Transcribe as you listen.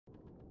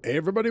Hey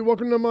everybody,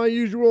 welcome to My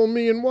Usual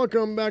Me, and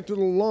welcome back to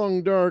the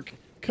long, dark,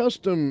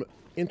 custom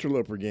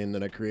interloper game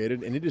that I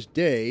created, and it is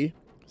day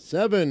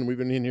 7. We've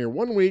been in here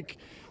 1 week,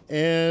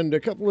 and a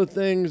couple of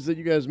things that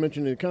you guys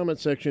mentioned in the comment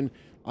section.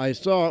 I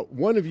saw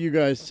one of you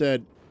guys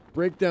said,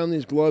 break down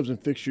these gloves and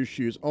fix your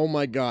shoes. Oh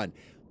my god.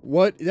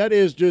 What? That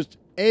is just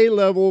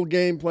A-level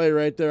gameplay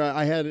right there.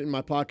 I had it in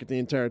my pocket the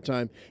entire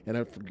time, and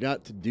I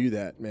forgot to do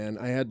that, man.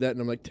 I had that,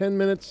 and I'm like, 10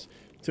 minutes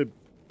to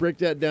break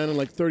that down in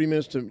like 30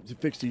 minutes to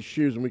fix these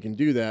shoes, and we can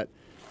do that.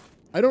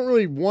 I don't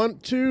really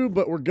want to,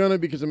 but we're gonna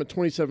because I'm at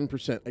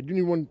 27%. I do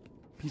need one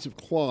piece of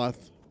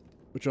cloth,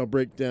 which I'll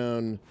break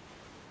down.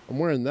 I'm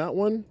wearing that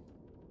one.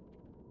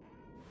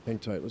 Hang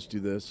tight, let's do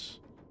this.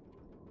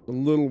 A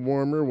little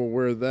warmer, we'll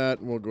wear that,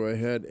 and we'll go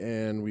ahead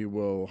and we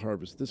will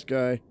harvest this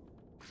guy.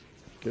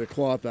 Get a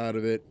cloth out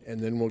of it, and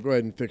then we'll go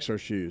ahead and fix our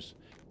shoes.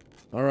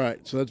 All right,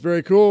 so that's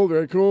very cool,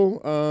 very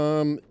cool.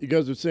 You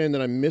guys are saying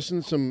that I'm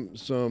missing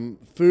some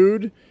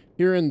food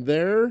here and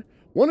there.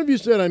 One of you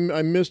said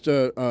I missed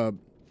a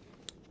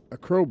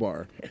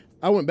crowbar.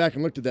 I went back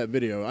and looked at that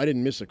video. I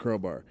didn't miss a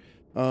crowbar.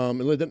 At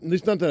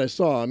least not that I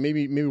saw.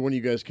 Maybe one of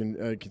you guys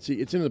can see.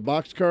 It's in the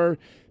boxcar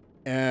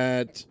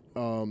at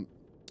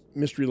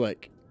Mystery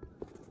Lake.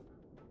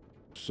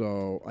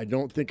 So I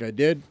don't think I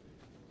did.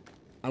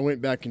 I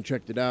went back and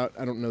checked it out.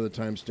 I don't know the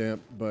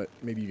timestamp, but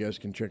maybe you guys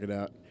can check it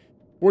out.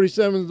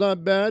 47 is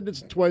not bad.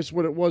 It's twice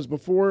what it was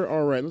before.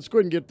 All right, let's go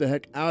ahead and get the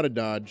heck out of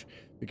Dodge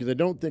because I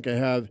don't think I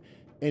have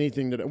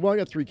anything that... Well, I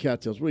got 3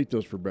 cattails. We'll eat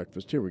those for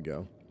breakfast. Here we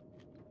go.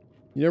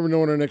 You never know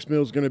what our next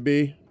meal is going to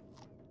be.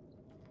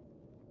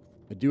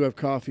 I do have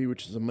coffee,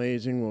 which is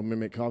amazing. We'll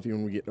make coffee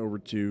when we get over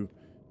to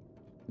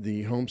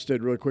the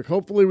homestead really quick.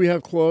 Hopefully we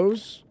have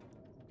clothes.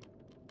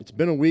 It's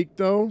been a week,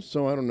 though,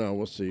 so I don't know.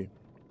 We'll see.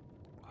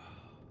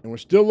 And we're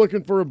still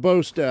looking for a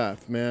bow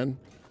staff, man.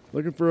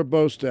 Looking for a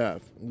bow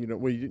staff. You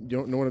know, you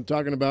don't know what I'm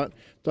talking about.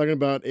 I'm talking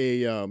about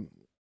a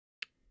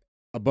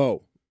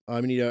bow.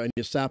 I need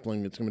a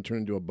sapling that's going to turn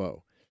into a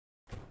bow.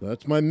 So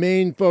that's my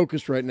main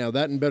focus right now.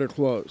 That and better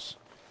clothes.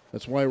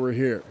 That's why we're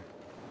here.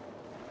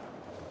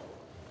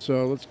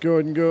 So let's go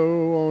ahead and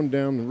go on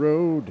down the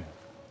road.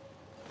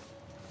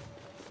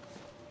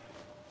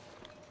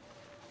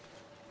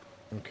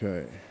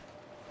 Okay.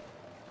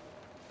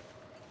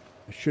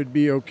 I should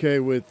be okay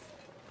with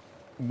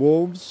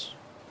wolves.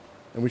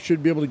 And we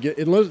should be able to get,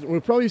 unless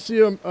we'll probably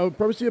see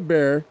a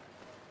bear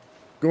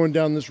going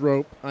down this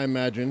rope, I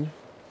imagine.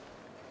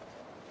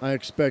 I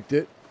expect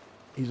it.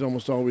 He's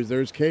almost always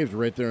there. His cave's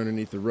right there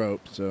underneath the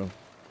rope, so.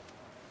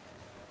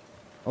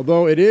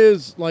 Although it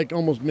is like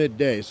almost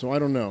midday, so I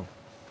don't know.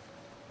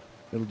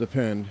 It'll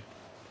depend.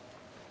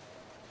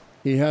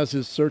 He has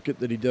his circuit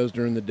that he does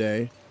during the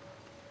day.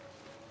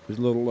 His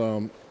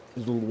little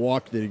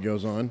walk that he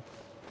goes on.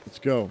 Let's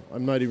go.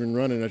 I'm not even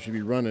running. I should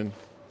be running.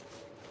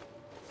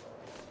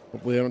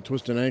 Hopefully I don't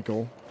twist an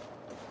ankle.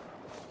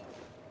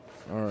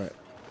 All right.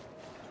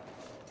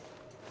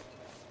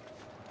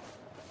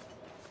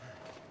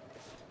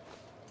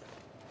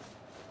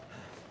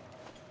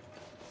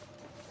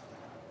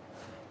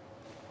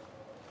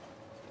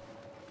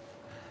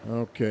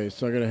 Okay,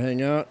 so I gotta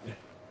hang out.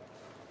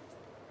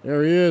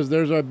 There he is.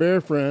 There's our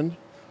bear friend.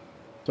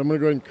 So I'm gonna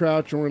go ahead and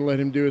crouch and we're gonna let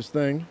him do his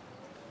thing.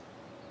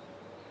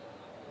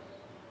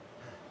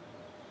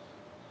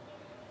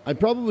 I'd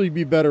probably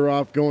be better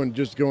off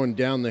just going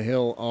down the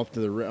hill off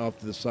to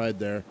the side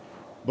there,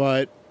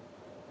 but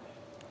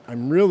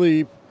I'm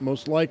really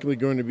most likely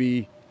going to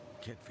be.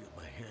 Can't feel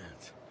my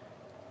hands.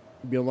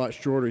 Be a lot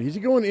shorter. Is he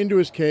going into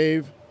his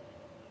cave?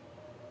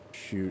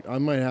 Shoot, I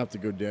might have to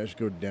go down. Just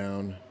go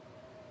down.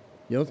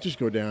 Yeah, let's just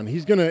go down.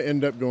 He's gonna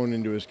end up going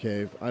into his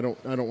cave. I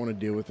don't want to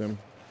deal with him.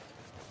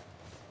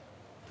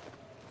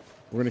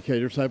 We're gonna catch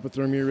there's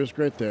hypothermia risk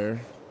right there.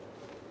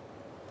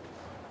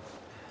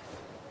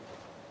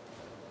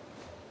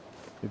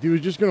 If he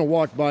was just going to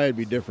walk by, it'd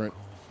be different.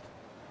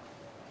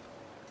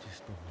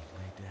 Just let me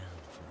lay down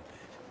for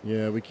a bit.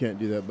 Yeah, we can't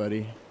do that,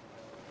 buddy.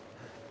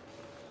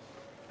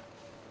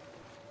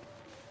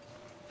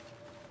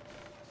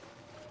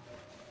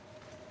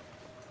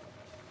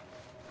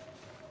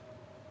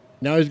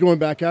 Now he's going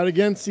back out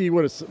again. See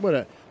what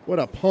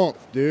a punk,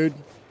 dude.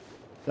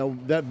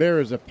 That bear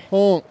is a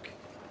punk.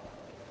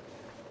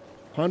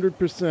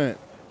 100%.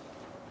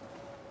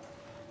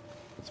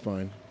 That's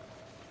fine.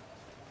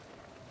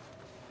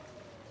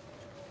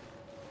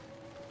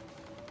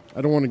 I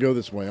don't want to go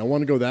this way. I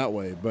want to go that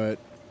way, but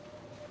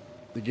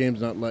the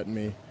game's not letting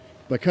me.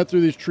 If I cut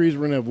through these trees, we're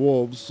going to have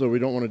wolves, so we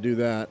don't want to do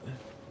that.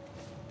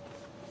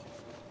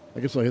 I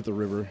guess I'll hit the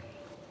river.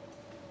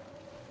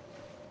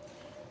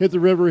 Hit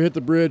the river, hit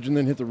the bridge, and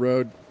then hit the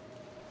road.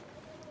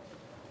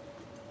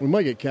 We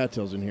might get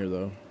cattails in here,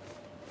 though.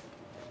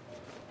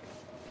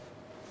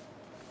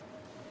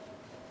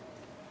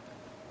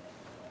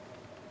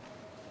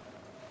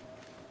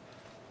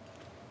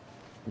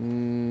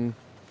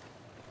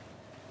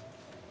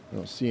 I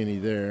don't see any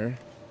there.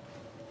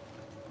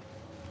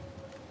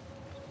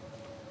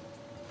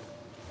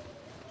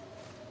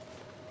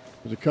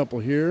 There's a couple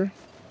here.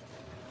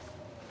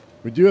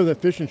 We do have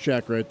that fishing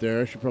shack right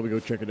there. I should probably go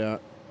check it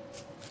out.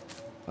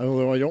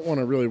 Although I don't want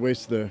to really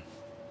waste the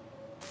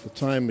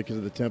time because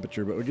of the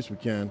temperature, but I guess we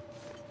can.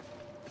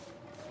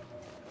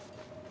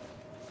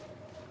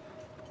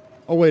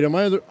 Oh wait, I'm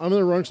in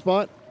the wrong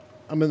spot?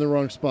 I'm in the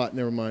wrong spot.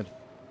 Never mind.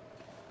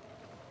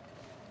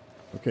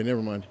 Okay,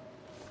 never mind.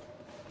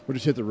 We'll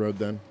just hit the road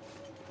then.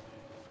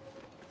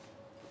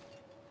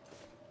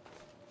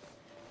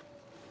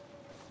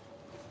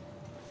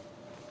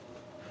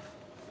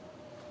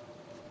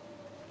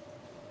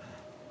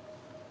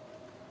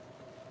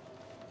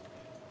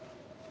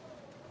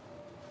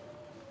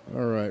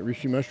 All right,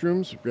 reishi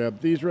mushrooms. Grab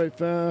these right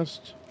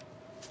fast.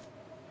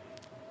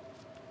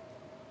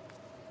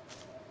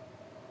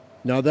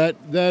 Now that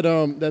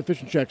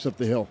fishing shack's up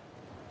the hill.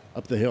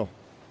 Up the hill.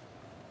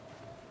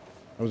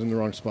 I was in the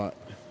wrong spot.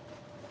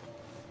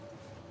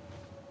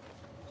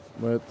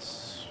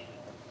 Let's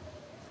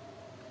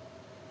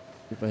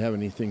see if I have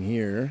anything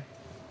here.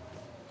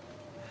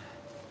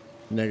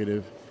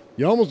 Negative.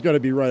 You almost got to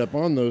be right up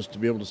on those to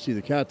be able to see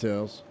the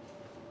cattails.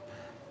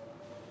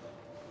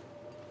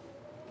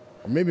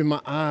 Or maybe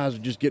my eyes are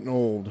just getting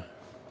old.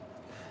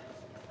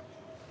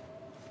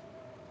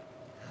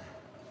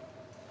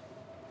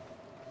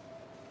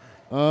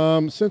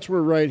 Since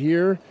we're right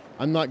here,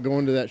 I'm not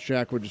going to that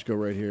shack. We'll just go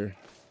right here.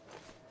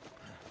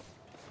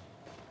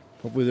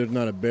 Hopefully there's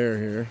not a bear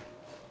here.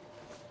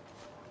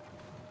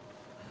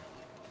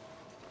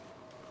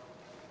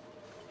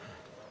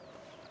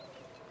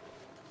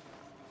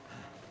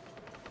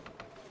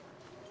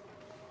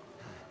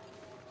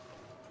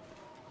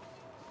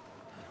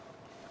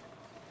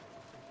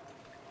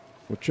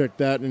 We'll check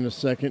that in a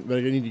second, but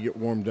I need to get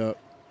warmed up.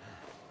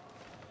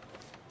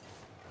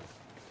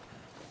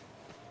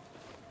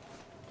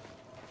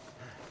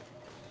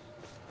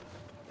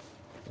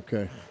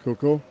 Okay,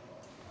 cool.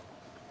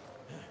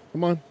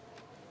 Come on.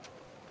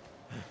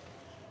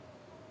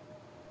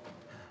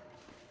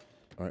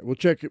 All right, we'll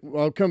check it.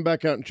 I'll come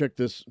back out and check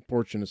this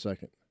porch in a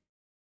second.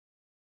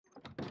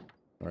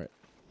 All right,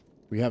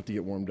 we have to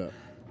get warmed up.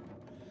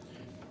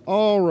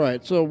 All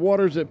right, so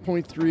water's at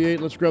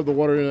 0.38. Let's grab the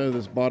water out of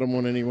this bottom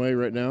one anyway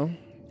right now.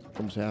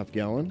 Almost a half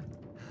gallon.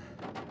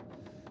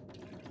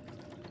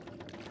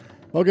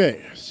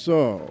 Okay,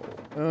 so,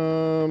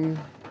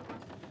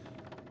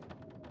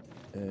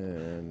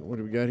 and what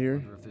do we got here? I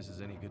wonder if this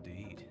is any good to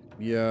eat.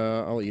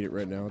 Yeah, I'll eat it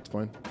right now. It's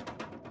fine.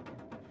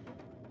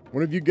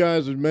 One of you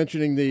guys was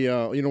mentioning the,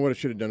 you know what I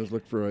should have done is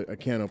look for a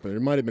can opener.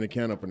 There might have been a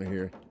can opener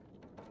here.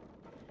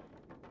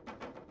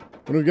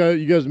 One of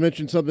you guys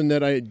mentioned something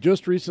that I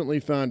just recently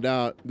found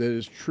out that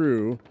is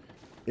true,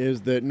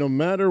 is that no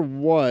matter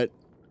what,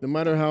 no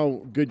matter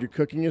how good your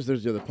cooking is,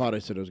 there's the other pot I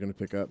said I was going to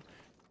pick up.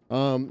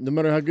 No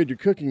matter how good your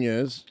cooking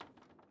is,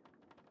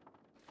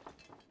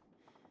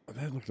 oh,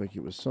 that looked like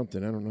it was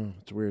something. I don't know.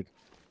 It's weird.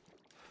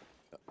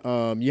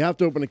 You have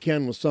to open a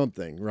can with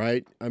something,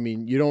 right? I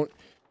mean, you don't.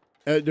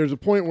 There's a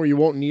point where you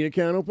won't need a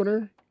can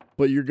opener,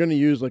 but you're going to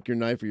use like your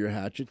knife or your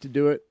hatchet to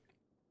do it.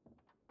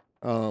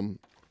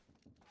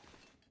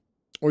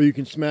 Or you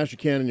can smash a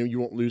can and you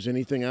won't lose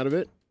anything out of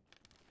it.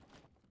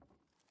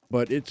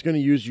 But it's going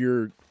to use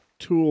your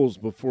tools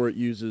before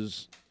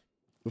it's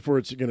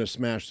going to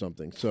smash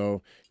something.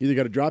 So you either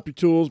got to drop your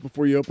tools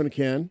before you open a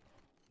can,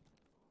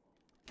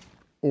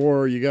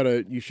 or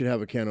you should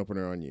have a can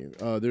opener on you.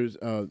 There's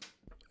a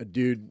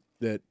dude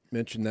that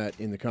mentioned that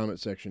in the comment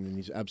section, and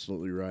he's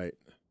absolutely right.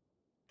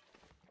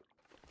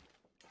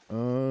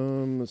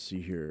 Let's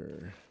see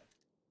here.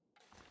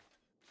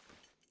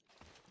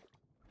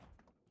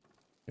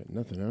 Got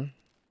nothing, huh?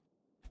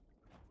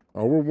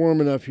 Oh, we're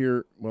warm enough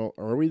here. Well,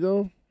 are we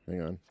though?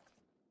 Hang on.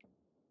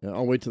 Yeah,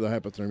 I'll wait till the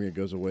hypothermia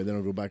goes away. Then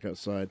I'll go back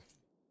outside.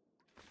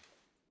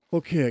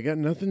 Okay, I got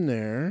nothing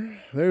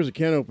there. There's a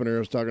can opener I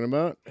was talking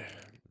about.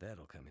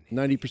 That'll come in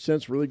handy. 90%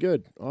 is really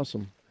good.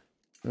 Awesome.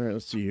 All right,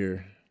 let's see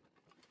here.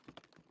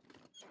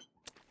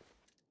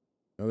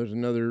 Oh, there's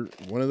another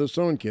one of those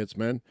sewing kits,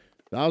 man.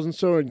 1,000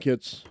 sewing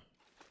kits.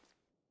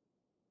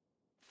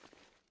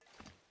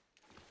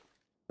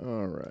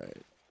 All right.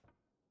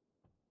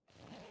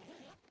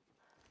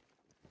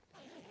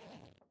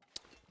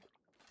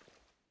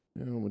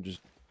 And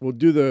we'll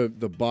do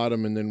the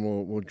bottom, and then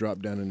we'll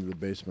drop down into the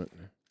basement.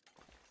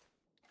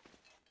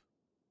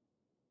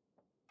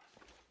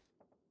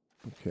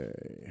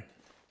 Okay.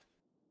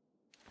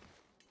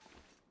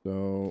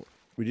 So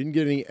we didn't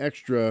get any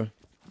extra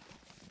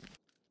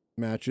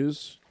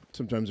matches.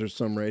 Sometimes there's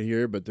some right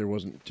here, but there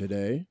wasn't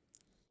today.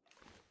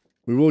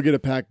 We will get a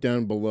pack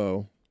down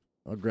below.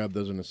 I'll grab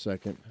those in a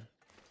second.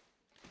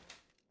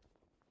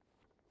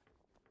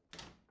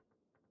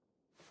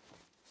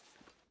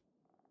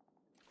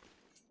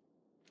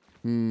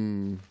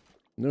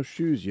 No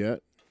shoes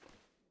yet.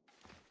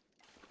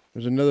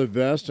 There's another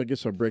vest. I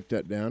guess I'll break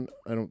that down.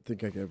 I don't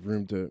think I have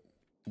room to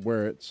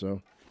wear it,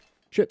 so.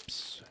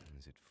 Chips.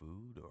 Is it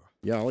food or?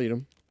 Yeah, I'll eat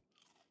them.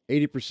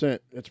 80%.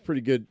 That's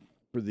pretty good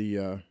for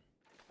the,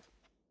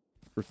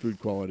 for food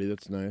quality.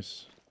 That's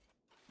nice.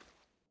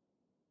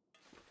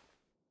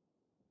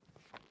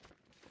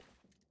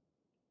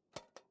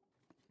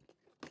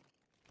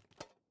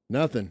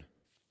 Nothing.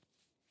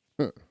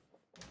 Huh.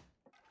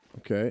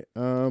 Okay.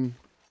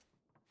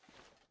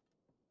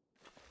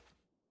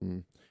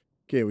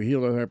 Okay, we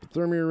healed our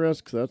hypothermia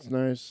risk. That's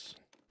nice.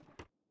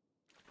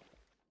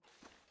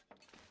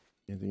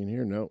 Anything in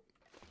here? Nope.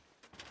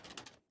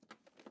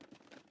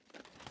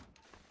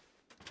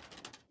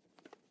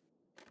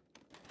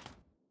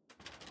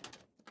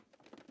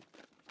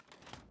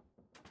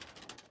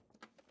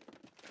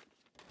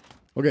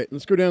 Okay,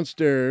 let's go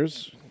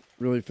downstairs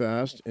really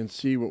fast and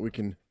see what we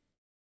can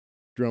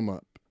drum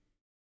up.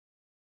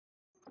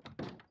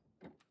 So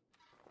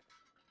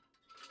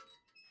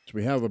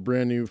we have a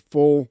brand new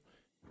full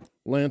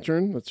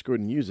lantern. Let's go ahead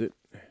and use it.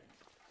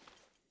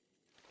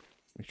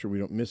 Make sure we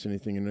don't miss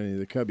anything in any of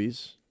the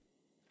cubbies.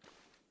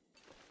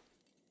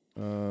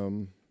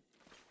 You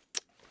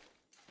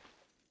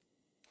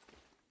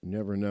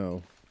never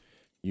know.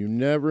 You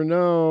never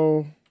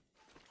know.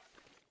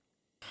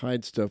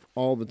 Hide stuff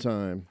all the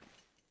time.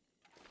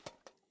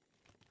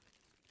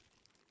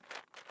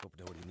 Hope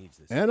nobody needs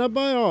this.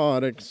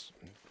 Antibiotics.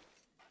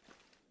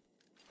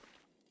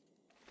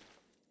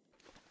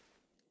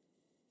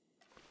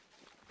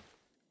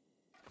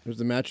 There's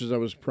the matches I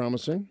was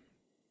promising.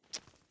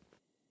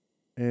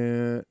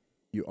 And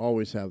you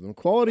always have them.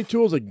 Quality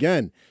tools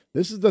again.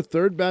 This is the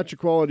third batch of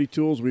quality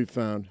tools we've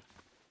found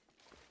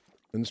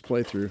in this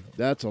playthrough.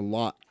 That's a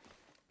lot.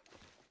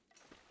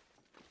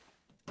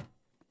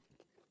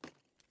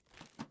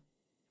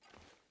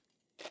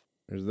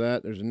 There's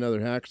that. There's another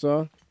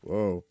hacksaw.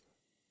 Whoa.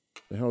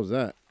 The hell is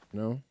that?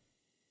 No?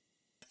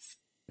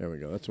 There we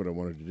go. That's what I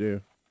wanted to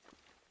do.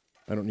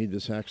 I don't need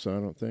this hacksaw,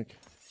 I don't think.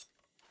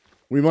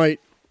 We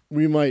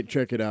might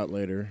check it out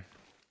later.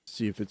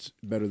 See if it's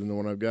better than the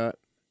one I've got.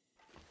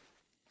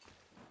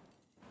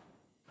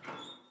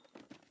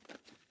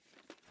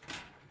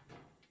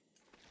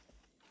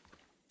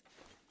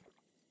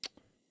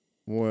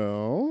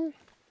 Well,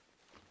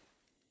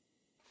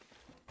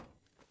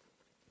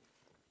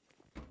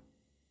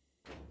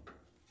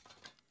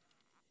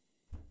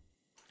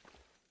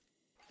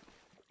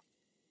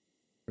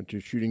 went to a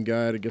shooting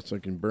guide. I guess I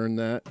can burn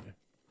that.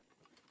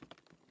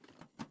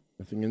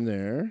 Nothing in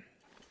there.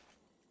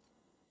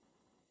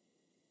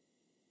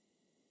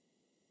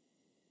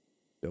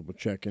 Double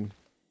checking.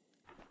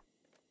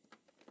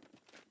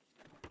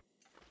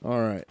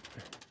 All right.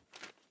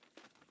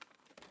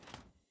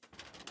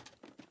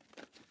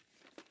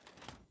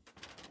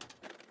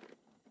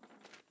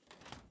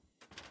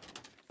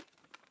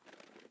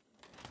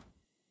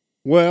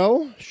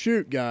 Well,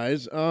 shoot,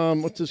 guys.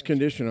 What's this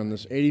condition on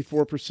this?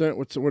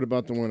 84%. What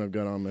about the one I've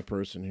got on my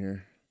person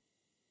here?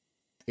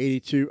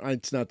 82.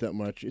 It's not that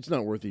much. It's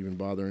not worth even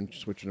bothering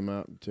switching them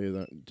out.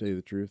 To tell you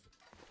the truth.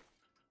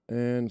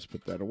 And let's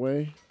put that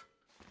away.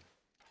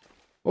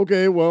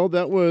 Okay, well,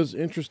 that was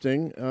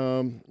interesting.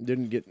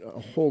 Didn't get a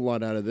whole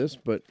lot out of this,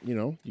 but you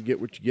know, you get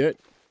what you get.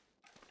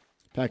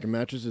 Pack of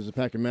matches is a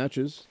pack of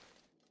matches.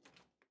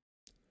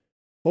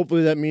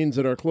 Hopefully, that means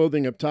that our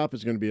clothing up top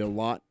is going to be a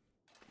lot.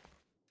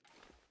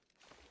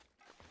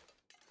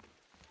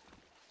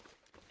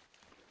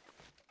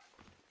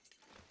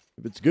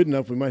 If it's good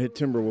enough, we might hit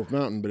Timberwolf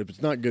Mountain. But if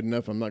it's not good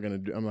enough, I'm not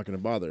gonna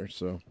bother.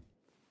 So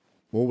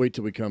we'll wait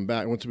till we come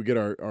back once we get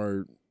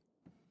our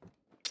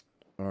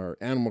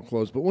animal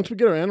clothes. But once we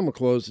get our animal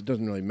clothes, it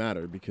doesn't really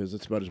matter because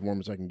it's about as warm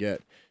as I can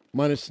get.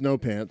 Minus snow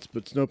pants,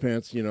 but snow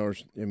pants, you know,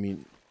 I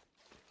mean,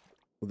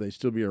 will they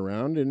still be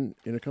around in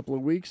a couple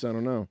of weeks? I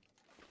don't know.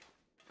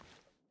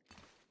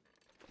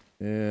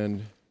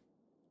 And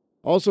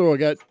also, I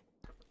got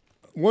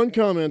one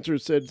commenter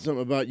said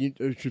something about you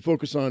should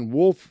focus on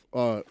wolf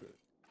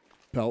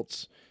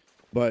pelts,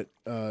 but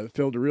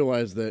failed to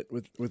realize that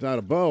without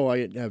a bow,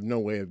 I have no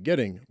way of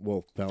getting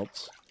wolf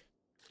pelts.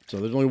 So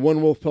there's only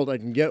one wolf pelt I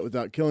can get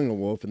without killing a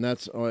wolf, and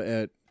that's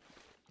that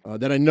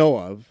I know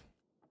of.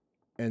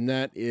 And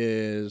that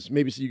is,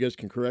 maybe so you guys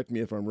can correct me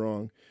if I'm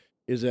wrong,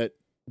 is at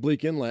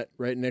Bleak Inlet,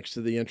 right next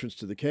to the entrance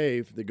to the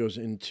cave that goes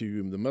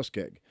into the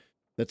Muskeg.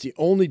 That's the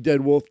only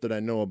dead wolf that I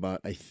know about,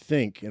 I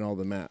think, in all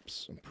the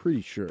maps. I'm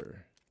pretty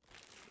sure.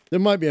 There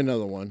might be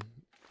another one.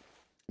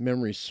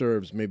 Memory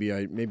serves. Maybe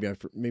I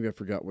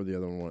forgot where the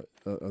other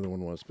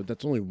one was, but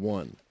that's only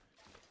one.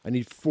 I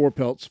need 4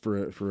 pelts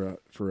for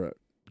a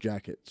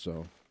jacket.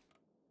 So,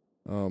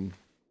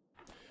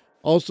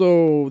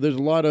 also there's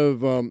a lot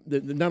of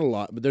not a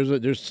lot, but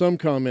there's some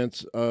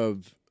comments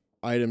of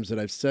items that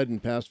I've said in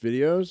past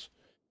videos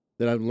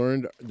that I've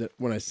learned that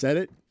when I said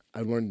it,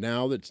 I've learned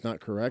now that it's not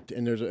correct,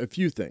 and there's a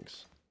few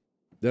things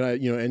that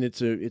and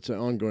it's an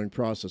ongoing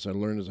process. I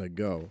learn as I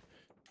go.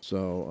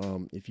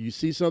 So if you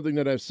see something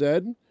that I've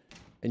said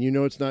and you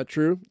know it's not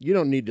true, you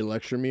don't need to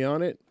lecture me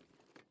on it.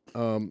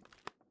 I've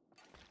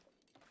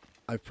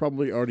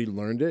probably already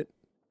learned it.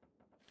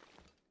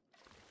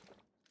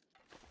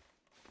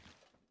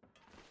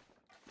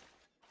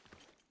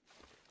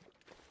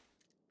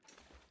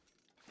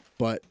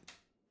 But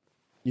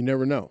you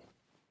never know.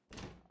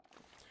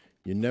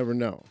 You never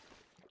know.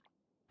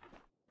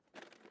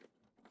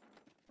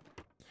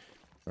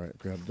 All right,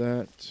 grab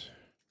that.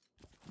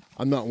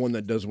 I'm not one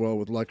that does well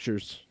with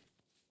lectures.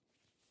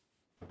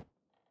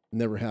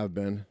 Never have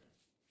been.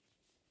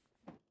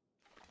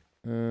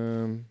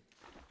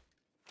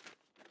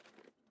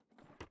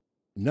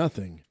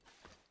 Nothing.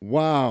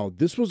 Wow,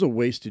 this was a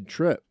wasted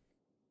trip.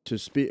 To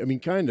speak, I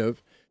mean, kind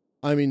of.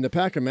 I mean, the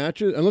pack of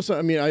matches. Unless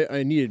I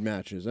needed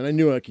matches, and I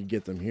knew I could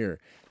get them here.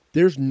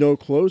 There's no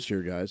clothes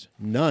here, guys.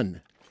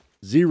 None.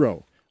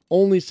 Zero.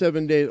 Only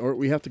 7 days, or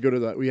we have to go to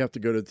the. We have to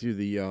go to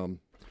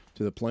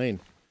the plane.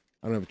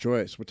 I don't have a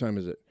choice. What time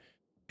is it?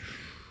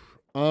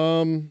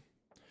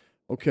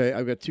 Okay,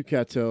 I've got 2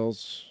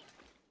 cattails.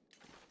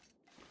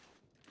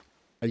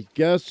 I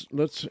guess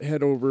let's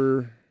head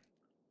over.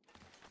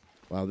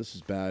 Wow, this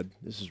is bad.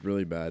 This is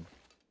really bad.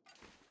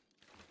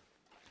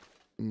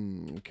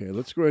 Okay,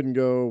 let's go ahead and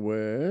go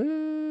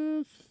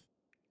with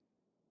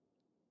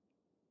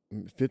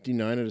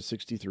 59 out of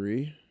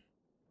 63.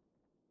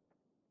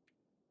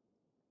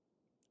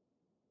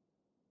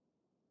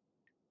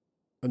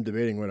 I'm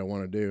debating what I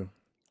want to do.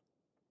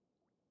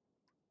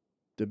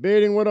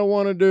 Debating what I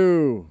want to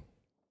do.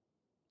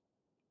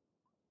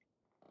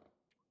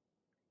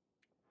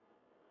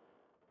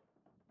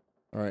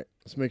 All right,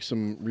 let's make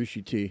some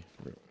reishi tea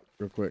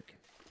real quick.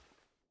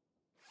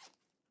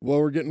 While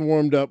we're getting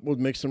warmed up, we'll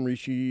make some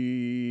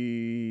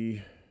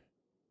reishi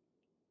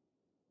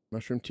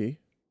mushroom tea.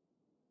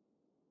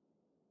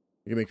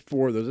 You can make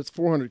 4 of those. That's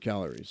 400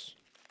 calories.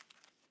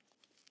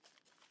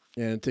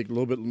 And it'd take a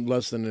little bit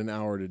less than an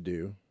hour to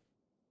do,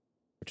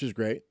 which is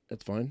great.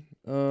 That's fine.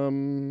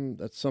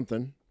 That's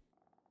something.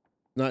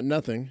 Not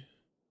nothing,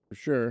 for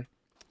sure.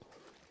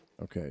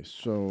 Okay,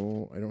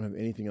 so I don't have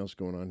anything else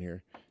going on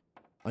here.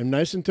 I'm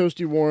nice and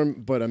toasty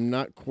warm, but I'm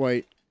not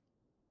quite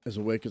as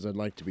awake as I'd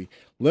like to be.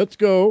 Let's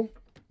go.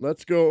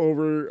 Let's go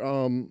over.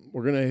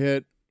 We're going to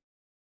hit.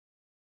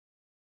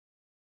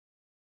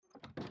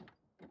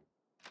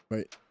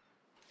 Wait.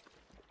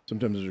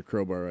 Sometimes there's a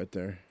crowbar right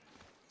there.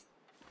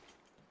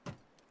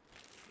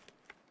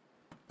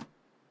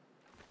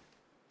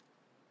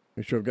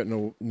 Make sure I've got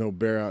no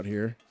bear out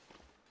here.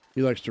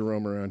 He likes to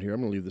roam around here.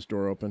 I'm going to leave this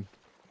door open.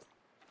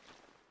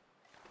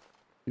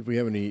 See if we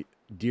have any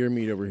deer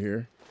meat over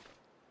here.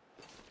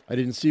 I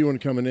didn't see one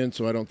coming in,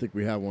 so I don't think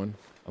we have one.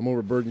 I'm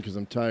overburdened because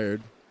I'm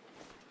tired.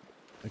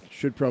 I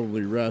should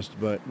probably rest,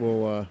 but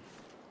we'll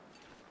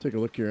take a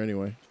look here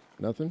anyway.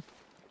 Nothing?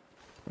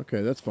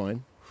 Okay, that's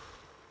fine.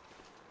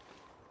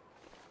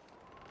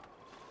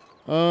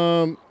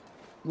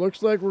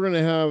 Looks like we're going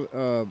to have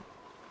a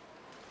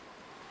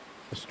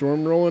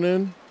storm rolling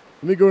in.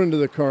 Let me go into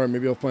the car.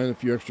 Maybe I'll find a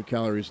few extra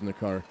calories in the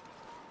car.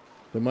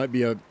 There might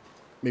be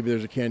maybe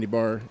there's a candy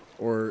bar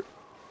or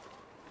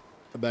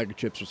a bag of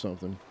chips or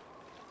something.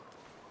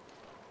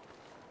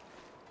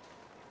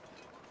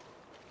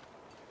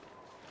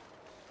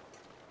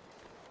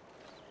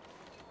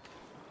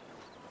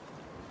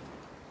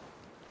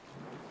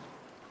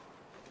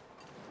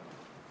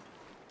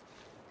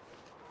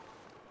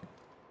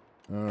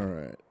 All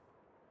right.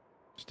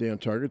 Stay on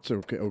target.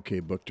 So okay,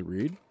 book to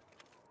read.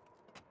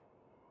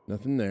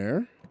 Nothing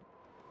there.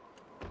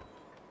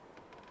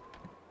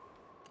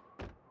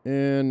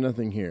 And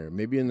nothing here.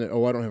 Maybe in the...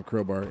 Oh, I don't have a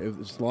crowbar.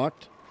 It's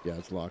locked? Yeah,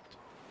 it's locked.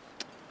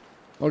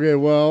 Okay,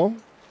 well...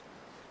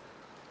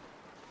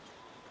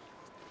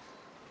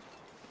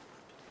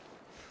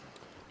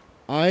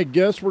 I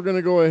guess we're going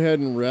to go ahead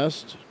and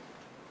rest.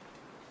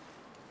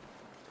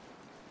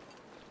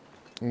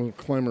 We'll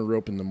climb a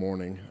rope in the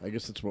morning. I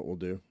guess that's what we'll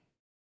do.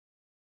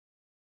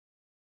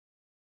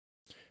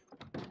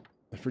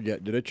 I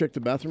forget. Did I check the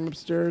bathroom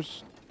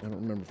upstairs? I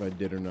don't remember if I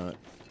did or not.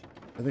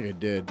 I think I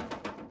did.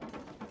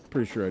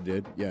 Pretty sure I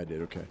did. Yeah, I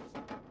did. Okay.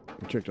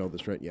 I checked all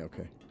this, right? Yeah,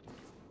 okay.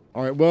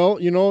 All right.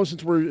 Well, you know,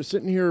 since we're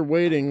sitting here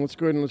waiting, let's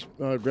go ahead and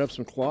let's grab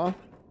some cloth.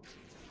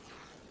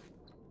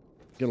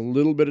 Get a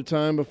little bit of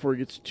time before it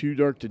gets too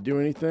dark to do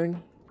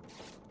anything.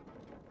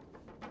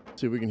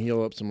 See if we can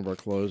heal up some of our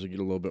clothes and get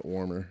a little bit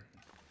warmer.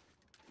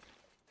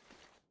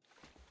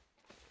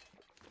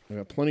 I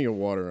got plenty of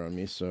water on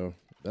me, so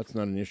that's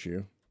not an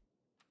issue.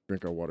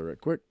 Drink our water right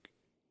quick.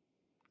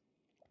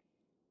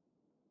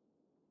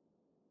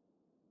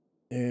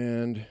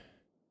 And,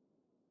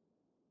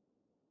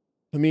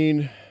 I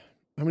mean,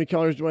 how many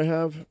calories do I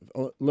have?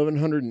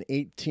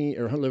 1,118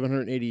 or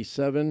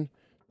 1,187.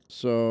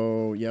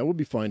 So, yeah, we'll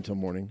be fine till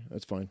morning.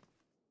 That's fine.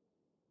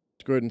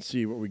 Let's go ahead and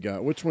see what we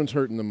got. Which one's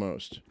hurting the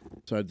most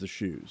besides the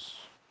shoes?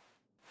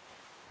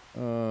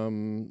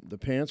 The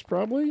pants,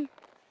 probably.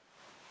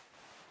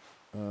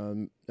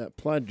 That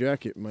plaid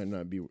jacket might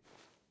not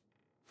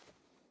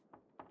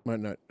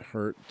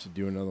hurt to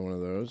do another one of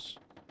those.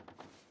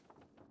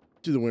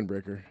 Do the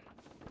windbreaker.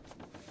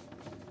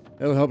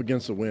 That'll help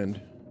against the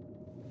wind.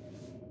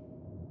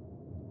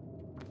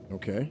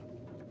 Okay.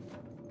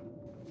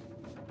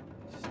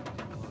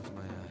 Close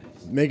my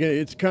eyes.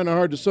 It's kind of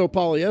hard to sew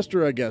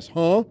polyester, I guess,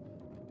 huh?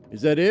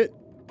 Is that it?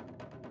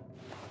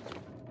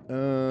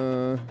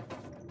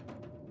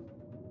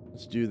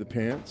 Let's do the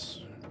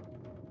pants.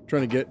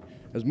 Trying to get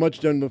as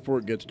much done before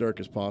it gets dark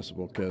as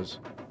possible, because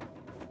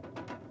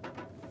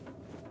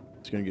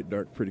it's gonna get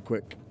dark pretty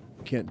quick.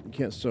 You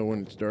can't sew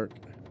when it's dark.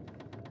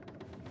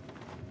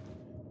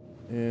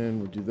 And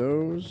we'll do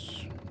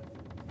those.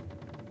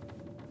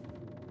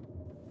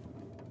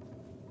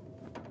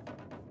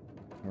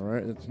 All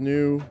right, that's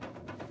new.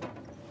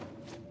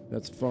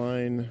 That's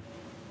fine.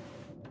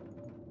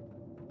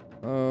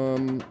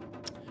 I'm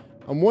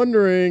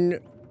wondering.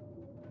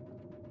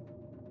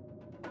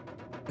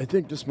 I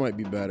think this might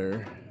be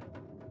better.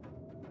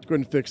 Let's go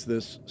ahead and fix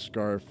this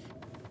scarf.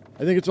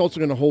 I think it's also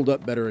going to hold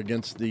up better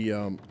against the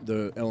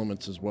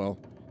elements as well.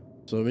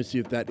 So let me see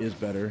if that is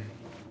better.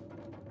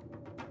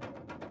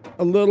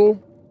 A little,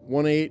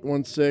 1.8,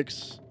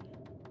 1.6,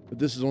 but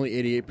this is only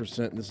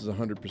 88%, and this is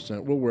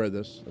 100%. We'll wear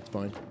this. That's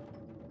fine.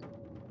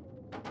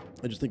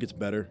 I just think it's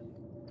better.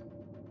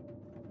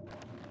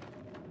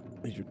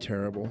 These are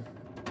terrible.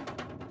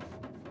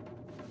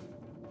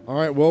 All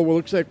right, well, it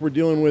looks like we're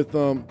dealing with,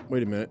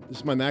 wait a minute. This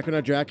is my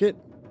Mackinac jacket?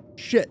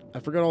 Shit,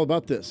 I forgot all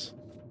about this.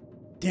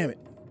 Damn it.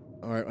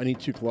 All right, I need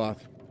 2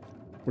 cloth.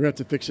 We're going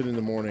to have to fix it in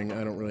the morning.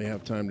 I don't really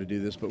have time to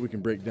do this, but we can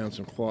break down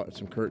some cloth,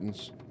 some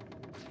curtains.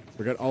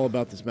 Forgot all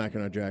about this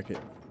Mackinac jacket.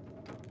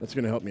 That's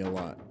going to help me a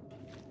lot.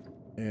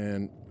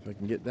 And if I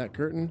can get that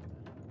curtain,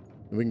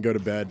 then we can go to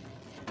bed.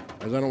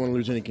 As I don't want to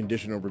lose any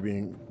condition over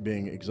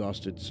being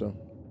exhausted, so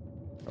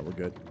we're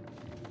good.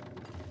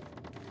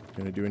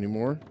 Can I do any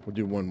more? We'll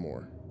do one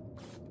more.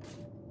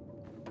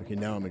 Okay,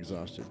 now I'm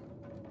exhausted.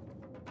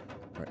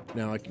 All right,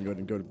 now I can go ahead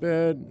and go to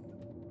bed.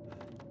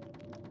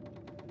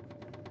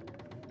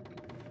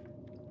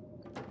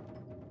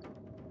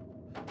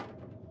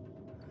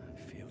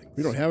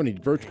 We don't have any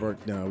birch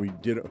bark now. We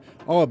did.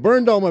 Oh, I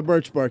burned all my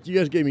birch bark. You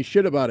guys gave me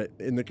shit about it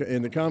in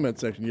the comment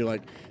section. You're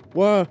like,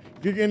 well,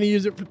 if you're gonna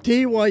use it for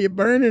tea, why you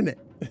burning it?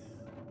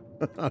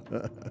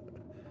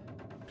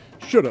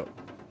 Shut up.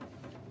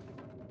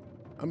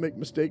 I make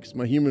mistakes.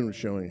 My human was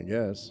showing, I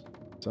guess.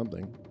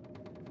 Something.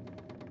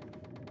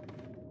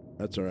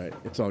 That's all right.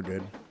 It's all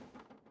good.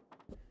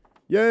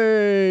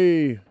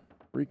 Yay!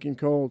 Freaking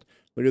cold.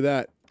 Look at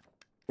that.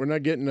 We're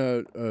not getting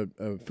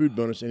a food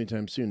bonus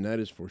anytime soon. That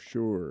is for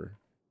sure.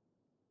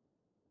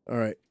 All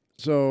right.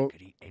 So. I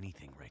could eat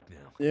anything right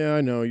now. Yeah,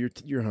 I know.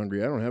 You're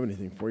hungry. I don't have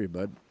anything for you,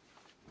 bud.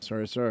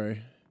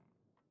 Sorry.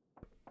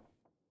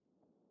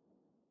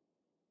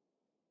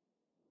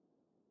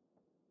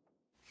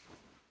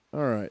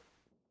 All right.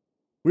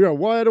 We are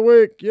wide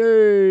awake.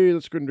 Yay!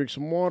 Let's go and drink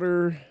some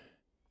water.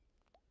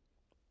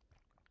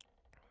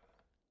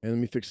 And let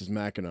me fix this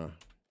Mackinac.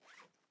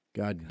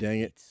 God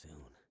dang it.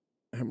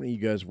 How many of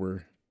you guys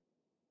were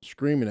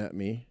screaming at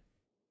me?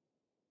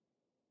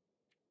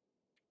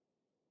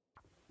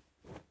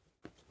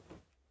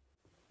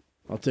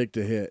 I'll take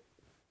the hit.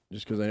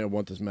 Just because I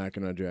want this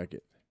Mackinac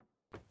jacket.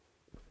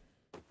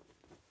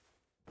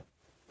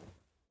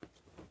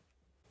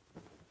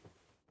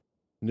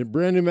 The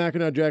brand new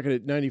Mackinac jacket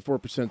at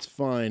 94% is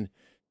fine.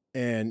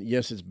 And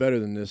yes, it's better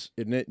than this,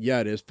 isn't it? Yeah,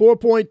 it is.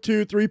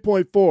 4.2,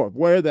 3.4.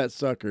 Wear that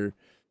sucker.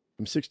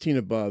 I'm 16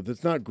 above.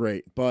 That's not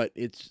great, but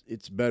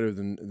it's better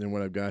than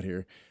what I've got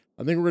here.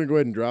 I think we're going to go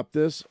ahead and drop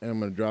this. And I'm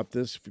going to drop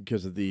this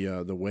because of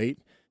the weight.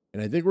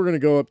 And I think we're going to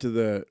go up to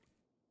the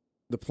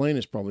plane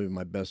is probably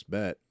my best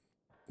bet.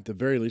 At the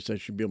very least, I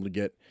should be able to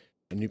get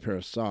a new pair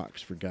of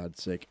socks, for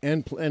God's sake.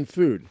 And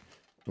food.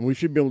 And we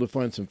should be able to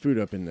find some food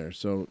up in there.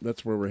 So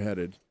that's where we're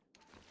headed.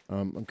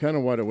 I'm kind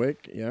of wide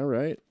awake. Yeah,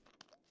 right.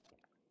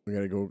 We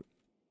got to go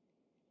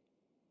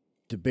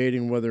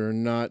debating whether or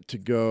not to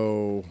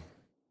go.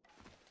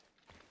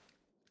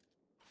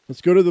 Let's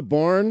go to the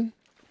barn.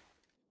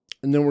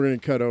 And then we're going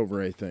to cut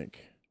over, I think.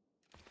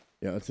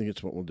 Yeah, I think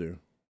it's what we'll do.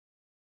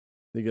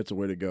 I think that's a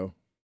way to go.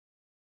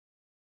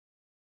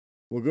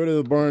 We'll go to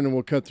the barn and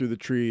we'll cut through the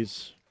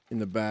trees in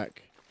the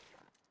back.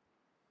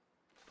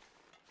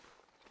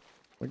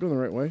 Am I going the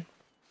right way?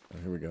 Oh,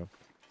 here we go.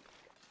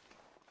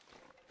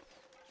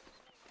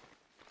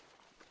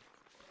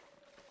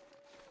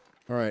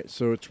 All right,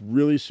 so it's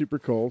really super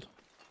cold.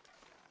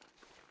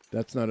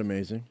 That's not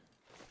amazing.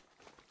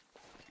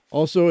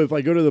 Also, if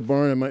I go to the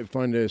barn, I might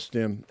find a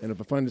stem. And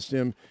if I find a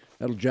stem,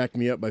 that'll jack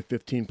me up by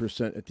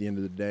 15% at the end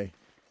of the day.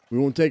 We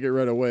won't take it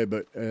right away,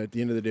 but at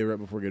the end of the day, right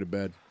before we go to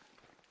bed.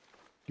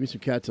 Give me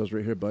some cattails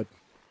right here, bud.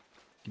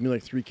 Give me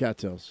like 3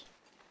 cattails.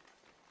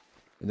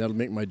 And that'll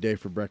make my day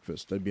for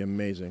breakfast. That'd be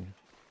amazing.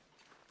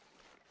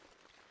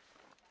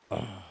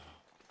 Oh,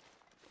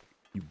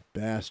 you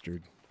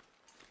bastard.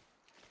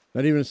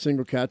 Not even a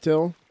single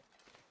cattail?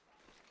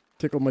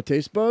 Tickle my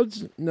taste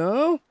buds?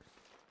 No?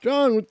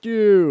 John, with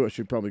you. I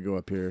should probably go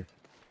up here.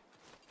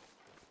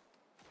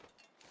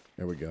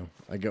 There we go.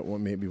 I got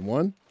one, maybe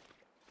one.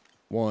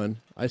 One.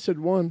 I said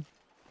one.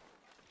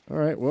 All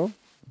right, well.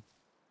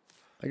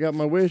 I got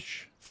my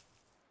wish.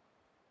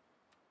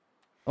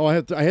 Oh, I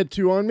had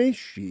 2 on me?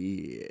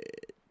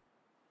 Shit.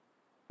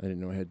 I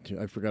didn't know I had 2.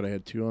 I forgot I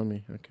had 2 on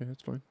me. Okay,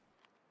 that's fine.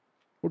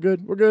 We're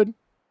good. We're good.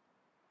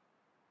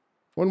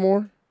 One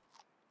more.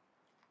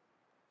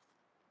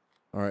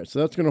 All right, so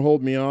that's going to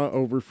hold me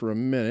over for a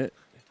minute.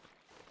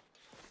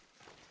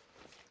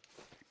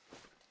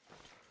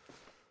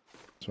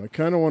 So I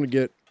kind of want to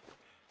get.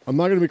 I'm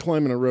not going to be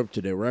climbing a rope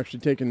today. We're actually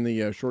taking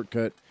the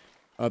shortcut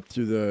up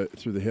through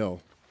the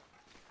hill.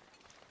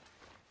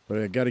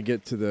 But I got to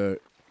get to the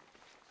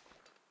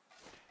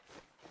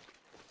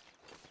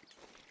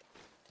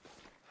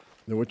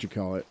what you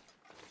call it,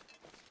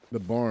 the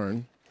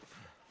barn,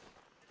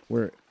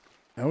 where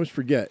I always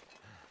forget.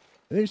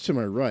 I think it's to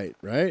my right,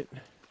 right?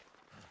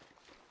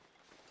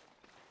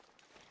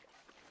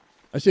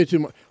 I say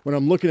when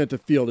I'm looking at the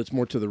field, it's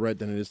more to the right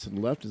than it is to the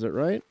left. Is that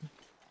right?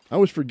 I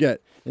always forget.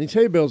 And these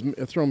hay bales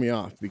throw me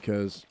off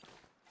because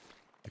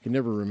I can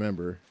never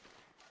remember.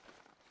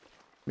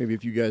 Maybe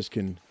if you guys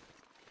can.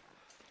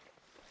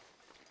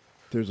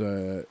 There's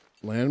a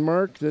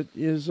landmark that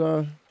is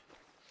that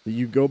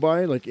you go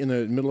by, like in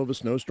the middle of a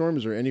snowstorm.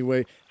 Is there any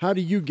way? How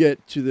do you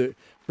get to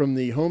from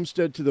the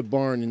homestead to the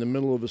barn in the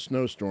middle of a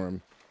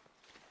snowstorm?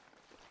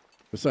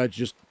 Besides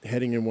just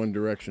heading in one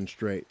direction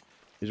straight,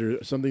 is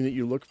there something that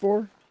you look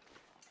for?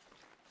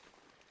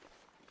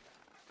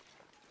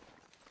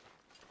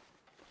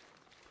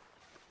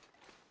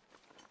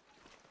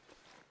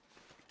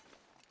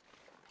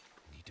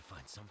 Need to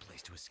find some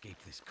place to escape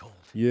this cold.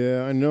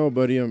 Yeah, I know,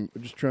 buddy. I'm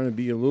just trying to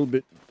be a little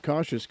bit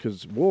cautious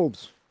because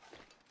wolves.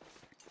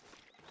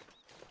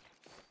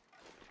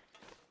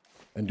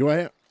 And do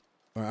I?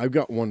 I've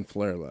got one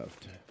flare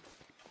left. Is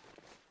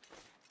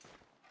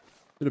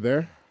it a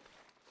bear?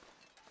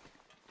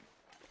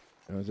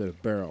 No, is that a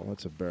barrel?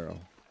 That's a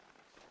barrel.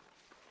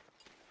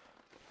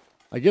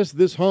 I guess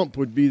this hump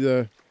would be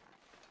the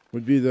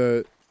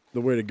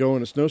way to go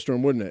in a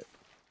snowstorm, wouldn't it?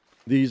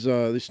 These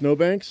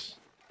snowbanks.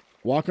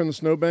 Walk on the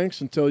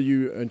snowbanks until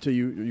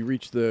you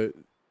reach the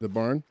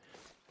barn.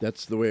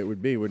 That's the way it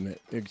would be, wouldn't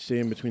it? You'd stay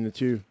in between the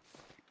two.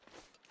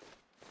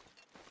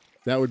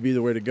 That would be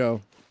the way to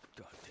go.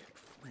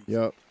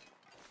 Yep,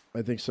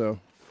 I think so.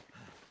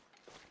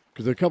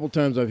 Because a couple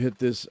times I've hit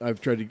this,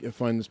 I've tried to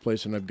find this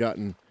place, and I've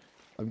gotten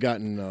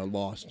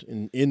lost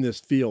in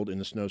this field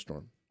in a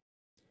snowstorm.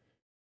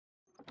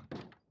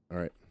 All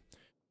right,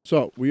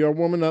 so we are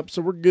warming up,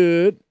 so we're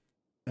good.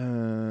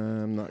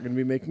 I'm not going to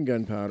be making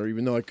gunpowder,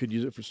 even though I could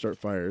use it for start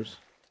fires.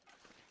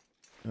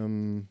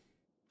 All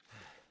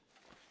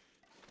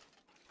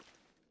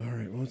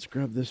right, well, let's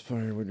grab this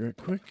firewood right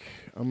quick.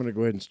 I'm going to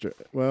go ahead and start.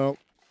 Well,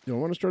 do I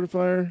want to start a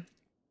fire?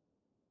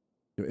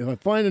 If I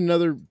find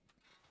another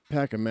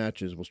pack of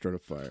matches, we'll start a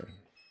fire.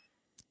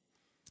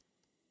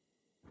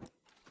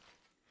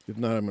 If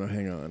not, I'm going to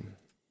hang on.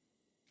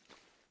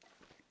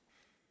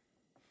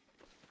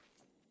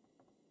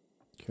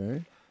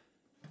 Okay.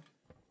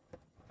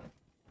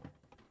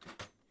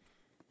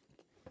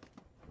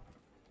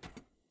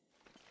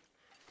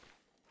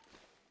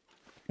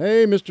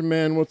 Hey, Mr.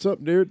 Man, what's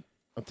up, dude?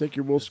 I'll take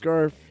your wool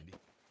scarf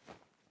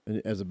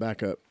as a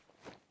backup.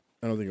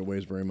 I don't think it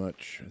weighs very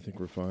much. I think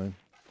we're fine.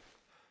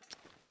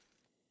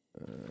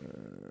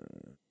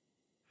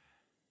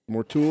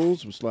 More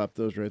tools. We'll slap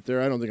those right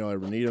there. I don't think I'll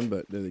ever need them,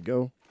 but there they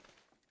go.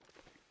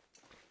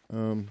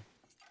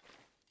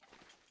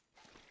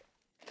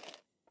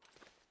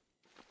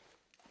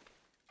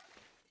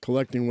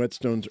 Collecting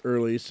whetstones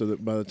early so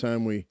that by the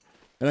time we...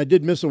 And I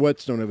did miss a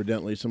whetstone,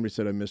 evidently. Somebody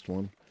said I missed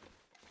one.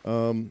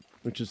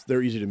 Which is,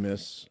 they're easy to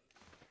miss.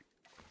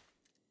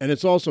 And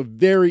it's also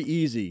very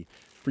easy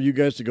for you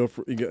guys to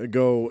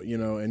go, you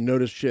know, and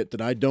notice shit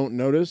that I don't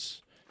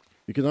notice.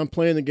 Because I'm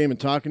playing the game and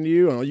talking to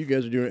you, and all you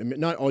guys are doing,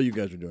 not all you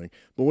guys are doing,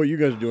 but what you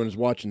guys are doing is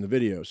watching the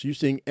video. So you're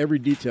seeing every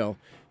detail.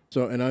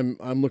 So, and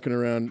I'm looking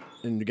around,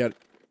 and you got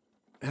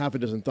half a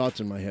dozen thoughts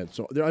in my head.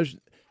 So there's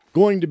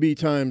going to be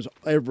times,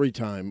 every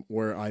time,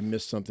 where I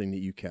miss something that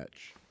you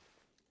catch.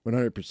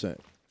 100%.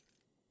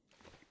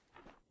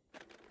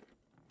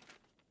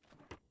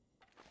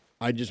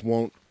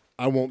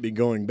 I won't be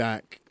going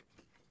back.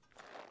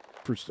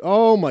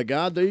 Oh my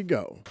God, there you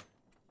go.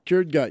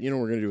 Cured gut. You know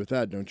what we're going to do with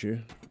that, don't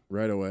you?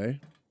 Right away.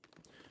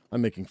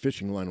 I'm making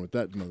fishing line with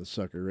that mother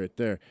sucker right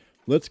there.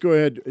 Let's go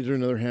ahead. Is there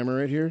another hammer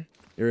right here?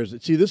 There is.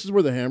 See, this is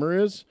where the hammer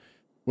is.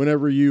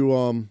 Whenever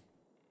you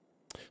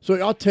so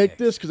I'll take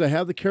this because I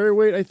have the carry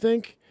weight, I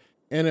think,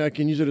 and I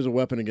can use it as a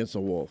weapon against a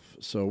wolf.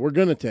 So we're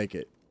gonna take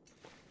it.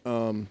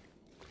 That's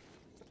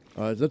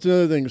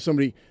another thing.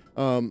 Somebody,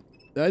 I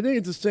think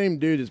it's the same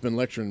dude that's been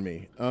lecturing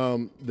me.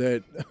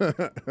 That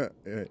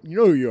you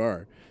know who you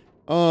are.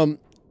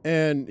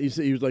 And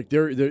he was like,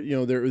 there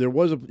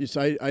was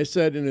I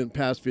said in a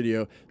past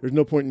video, there's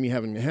no point in me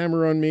having a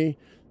hammer on me.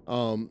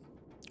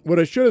 What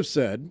I should have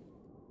said,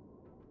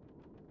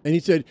 and he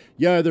said,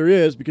 yeah, there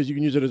is, because you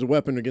can use it as a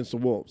weapon against the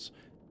wolves.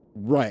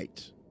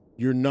 Right.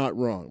 You're not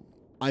wrong.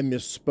 I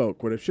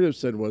misspoke. What I should have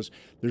said was,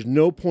 there's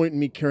no point in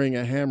me carrying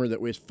a hammer that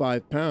weighs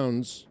 5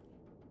 pounds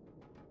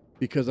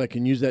because I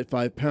can use that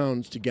 5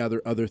 pounds to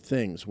gather other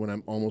things when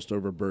I'm almost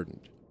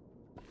overburdened.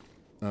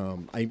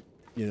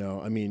 You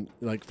know, I mean,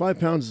 like 5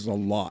 pounds is a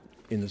lot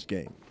in this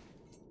game.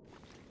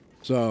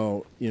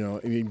 So, you know,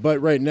 I mean,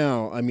 but right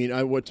now, I mean,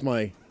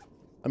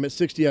 I'm at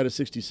 60 out of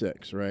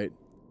 66, right?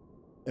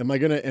 And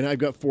I've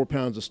got 4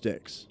 pounds of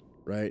sticks,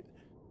 right?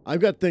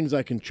 I've got things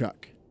I can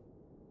chuck.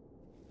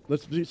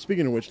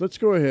 Speaking of which, let's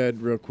go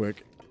ahead real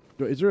quick.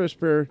 Is there a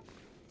spare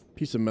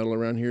piece of metal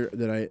around here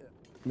that I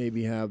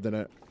maybe have that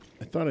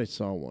I thought I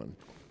saw one.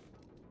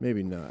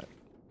 Maybe not.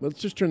 let's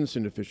just turn this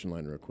into fishing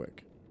line real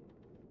quick.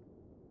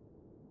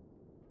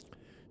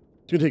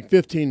 It's going to take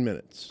 15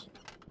 minutes.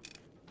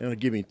 And it'll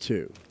give me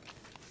 2.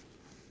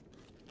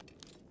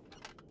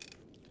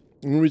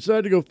 When we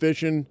decide to go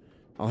fishing,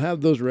 I'll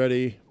have those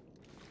ready.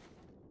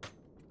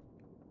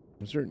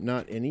 Was there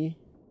not any?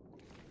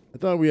 I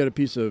thought we had a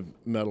piece of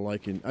metal I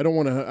can... I don't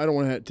want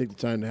to take the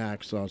time to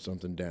hacksaw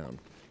something down.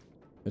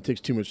 It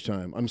takes too much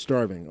time. I'm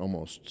starving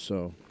almost,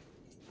 so...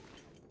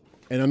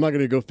 And I'm not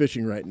going to go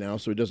fishing right now,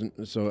 so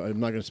I'm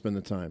not going to spend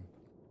the time.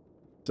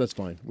 So that's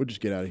fine. We'll just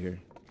get out of here.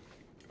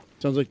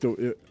 Sounds like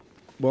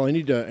well, I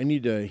need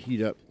to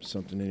heat up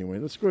something anyway.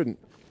 Let's go ahead and...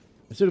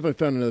 I said if I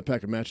found another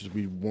pack of matches,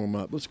 we'd warm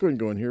up. Let's go ahead and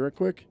go in here real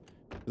quick.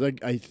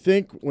 I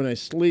think when I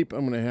sleep,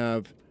 I'm going to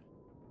have...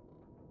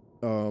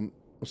 I'll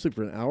sleep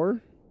for an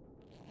hour.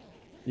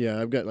 Yeah,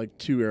 I've got like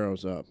 2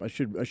 arrows up. I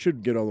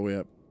should get all the way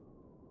up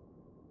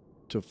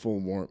to full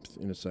warmth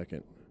in a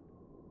second.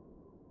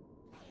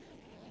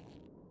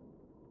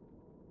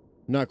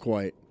 Not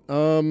quite.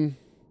 We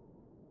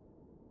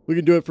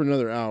can do it for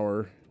another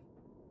hour.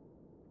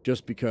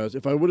 Just because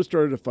if I would have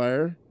started a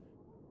fire,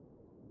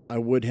 I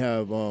would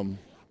have been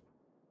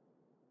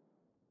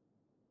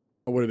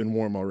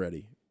warm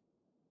already.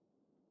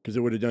 Because it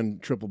would have done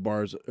triple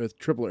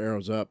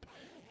arrows up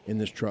in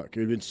this truck.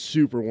 It would have been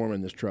super warm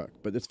in this truck,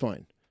 but it's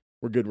fine.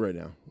 We're good right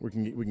now. We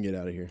can get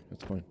out of here.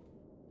 That's fine.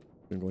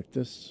 We're gonna go like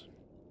this.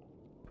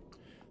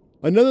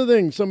 Another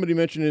thing somebody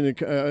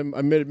mentioned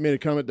I made a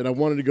comment that I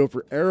wanted to go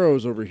for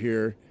arrows over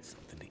here.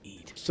 Something to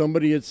eat.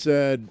 Somebody had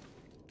said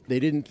they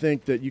didn't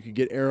think that you could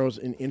get arrows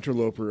in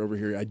Interloper over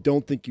here. I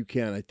don't think you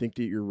can. I think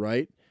that you're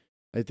right.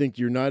 I think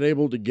you're not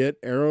able to get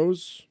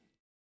arrows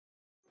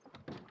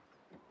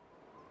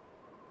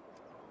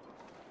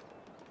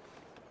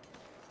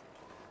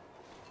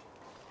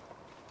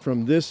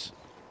from this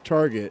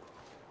target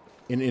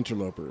in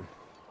Interloper.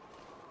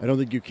 I don't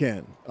think you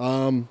can.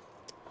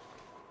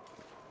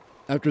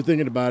 After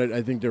thinking about it,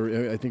 I think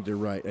they're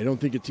right. I don't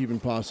think it's even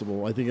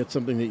possible. I think it's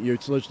something that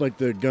it's just like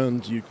the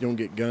guns. You don't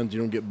get guns. You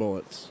don't get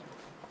bullets.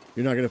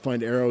 You're not going to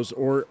find arrows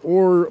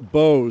or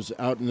bows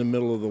out in the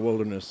middle of the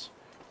wilderness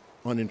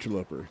on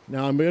Interloper.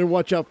 Now I'm going to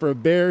watch out for a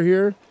bear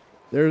here.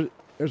 There's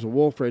a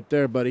wolf right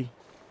there, buddy.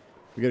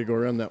 We got to go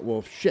around that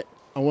wolf. Shit.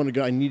 I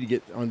need to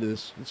get onto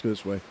this. Let's go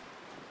this way.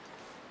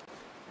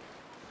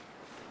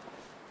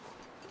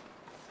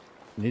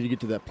 I need to get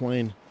to that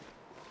plane.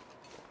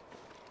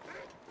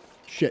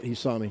 Shit, he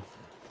saw me.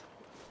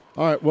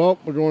 All right, well,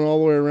 we're going all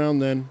the way around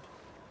then.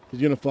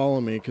 He's going to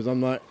follow me because I'm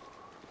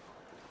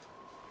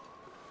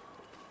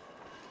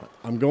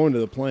going to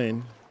the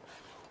plane.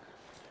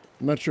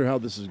 I'm not sure how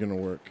this is going to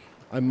work.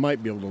 I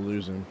might be able to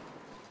lose him.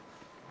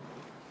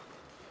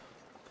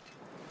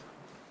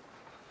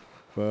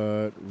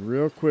 But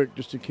real quick,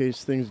 just in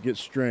case things get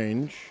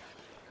strange,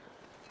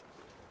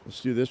 let's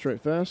do this right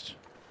fast.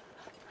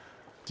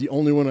 It's the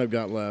only one I've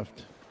got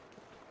left.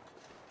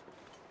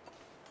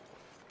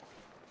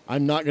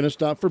 I'm not going to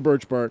stop for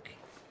birch bark,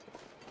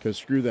 because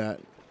screw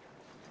that.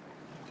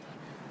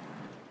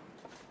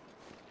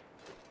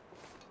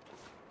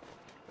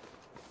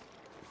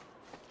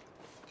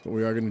 But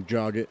we are going to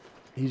jog it.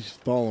 He's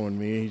following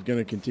me. He's going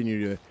to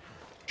continue to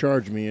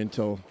charge me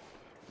until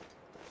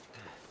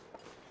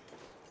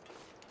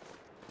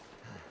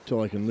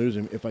I can lose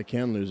him. If I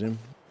can lose him.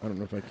 I don't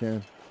know if I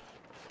can.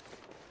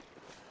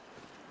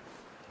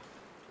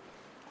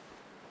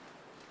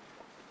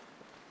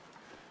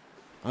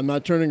 I'm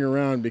not turning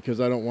around because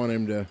I don't want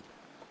him to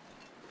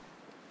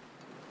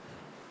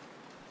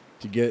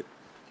get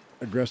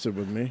aggressive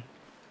with me.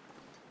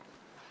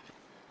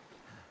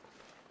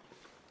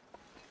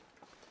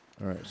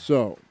 All right,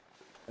 so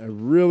I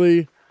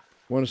really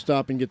want to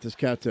stop and get this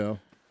cattail.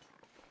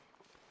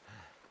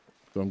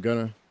 So I'm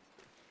gonna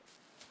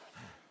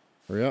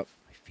hurry up.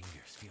 My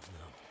fingers feel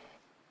numb.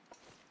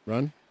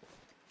 Run.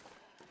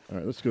 All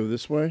right, let's go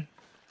this way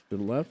to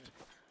the left.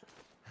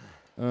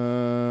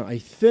 I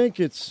think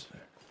it's...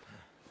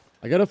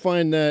 I got to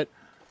find the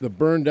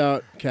burned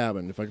out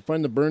cabin. If I can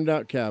find the burned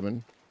out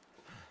cabin,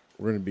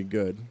 we're going to be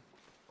good.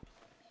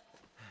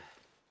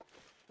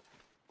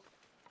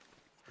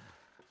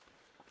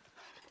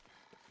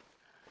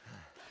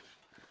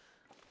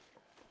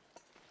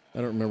 I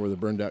don't remember where the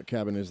burned out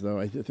cabin is, though.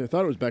 I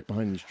thought it was back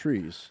behind these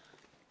trees.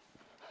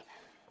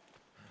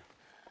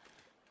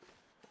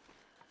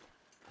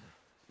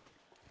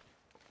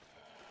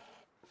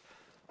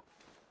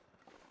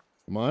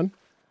 Come on.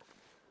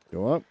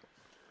 Go up.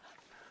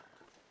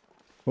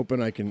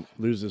 Hoping I can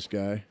lose this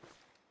guy.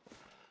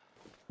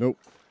 Nope.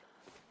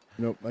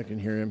 Nope, I can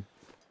hear him.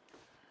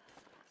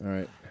 All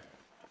right.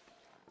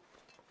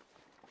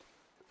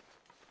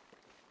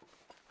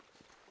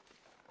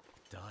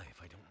 Die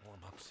if I don't warm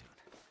up soon.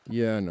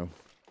 Yeah, I know.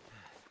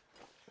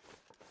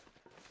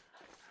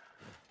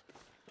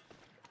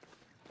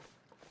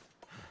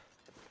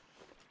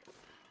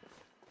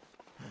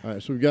 All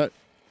right, so there's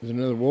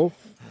another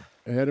wolf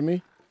ahead of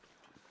me.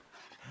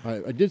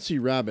 I did see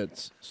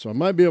rabbits, so I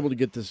might be able to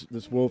get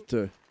this wolf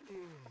to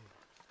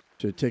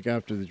take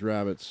after these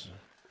rabbits.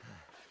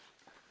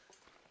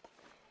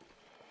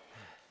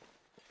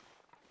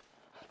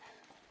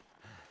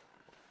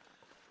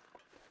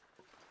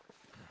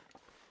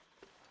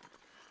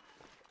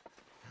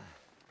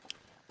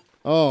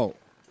 Oh,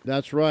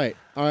 that's right.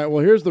 All right,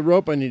 well, here's the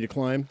rope I need to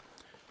climb.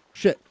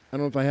 Shit, I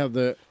don't know if I have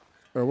the...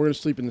 Or we're going to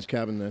sleep in this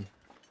cabin then.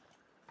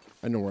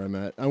 I know where I'm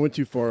at. I went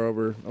too far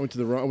over. I went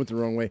the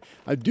wrong way.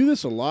 I do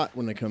this a lot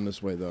when I come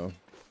this way, though.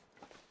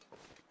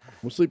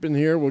 We'll sleep in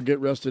here. We'll get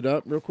rested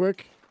up real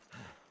quick.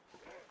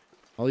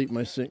 I'll eat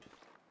my sink.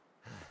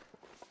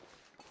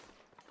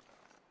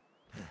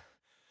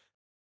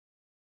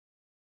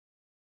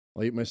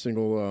 I'll eat my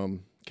single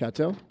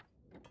cattail.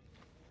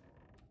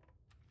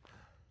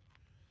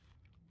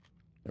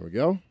 There we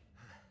go.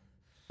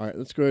 All right,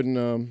 let's go ahead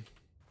and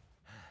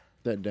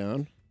set that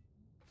down.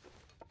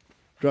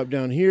 Drop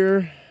down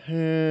here,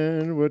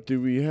 and what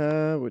do we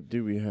have? What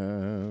do we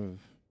have?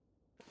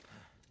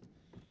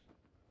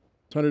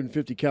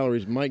 150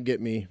 calories might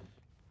get me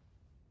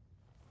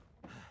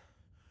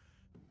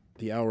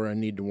the hour I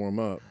need to warm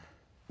up.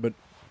 But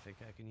I think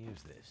I can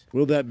use this.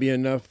 Will that be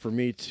enough for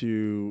me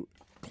to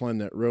climb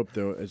that rope,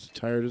 though, as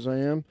tired as I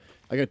am?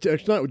 I got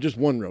it's not just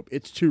one rope.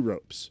 It's 2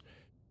 ropes.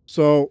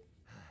 So,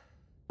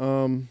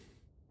 I'm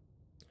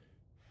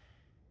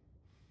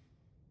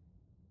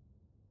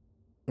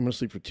going to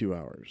sleep for 2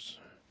 hours.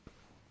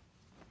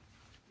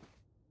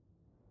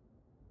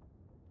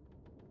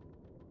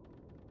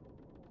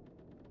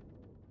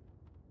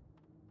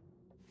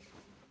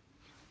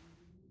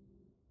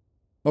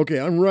 Okay,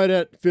 I'm right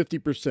at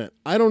 50%.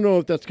 I don't know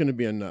if that's going to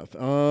be enough.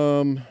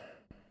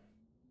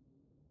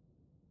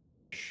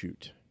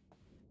 Shoot.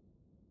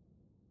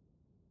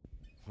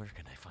 Where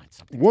can I find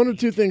something? One of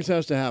 2 things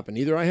has to happen.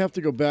 Either I have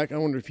to go back. I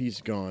wonder if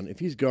he's gone. If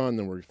he's gone,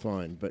 then we're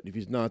fine. But if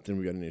he's not, then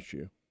we got an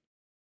issue.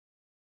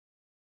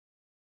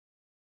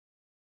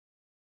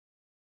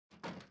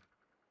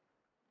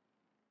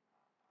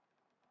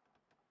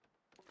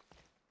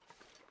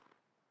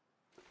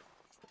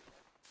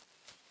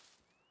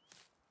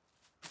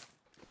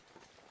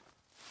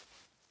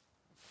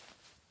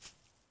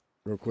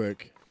 Real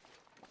quick.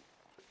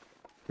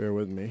 Bear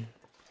with me.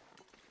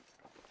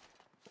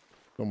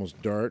 It's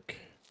almost dark.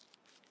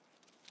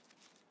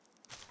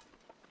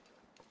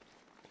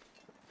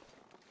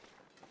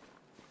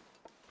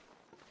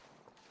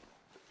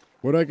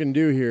 What I can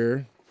do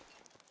here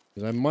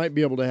is I might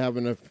be able to have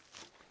enough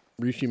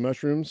reishi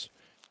mushrooms,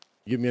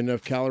 give me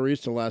enough calories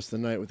to last the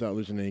night without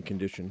losing any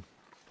condition.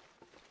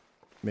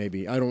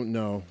 Maybe. I don't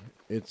know.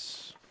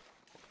 It's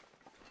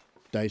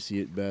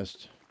dicey at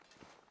best.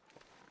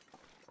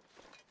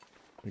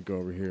 Let me go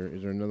over here.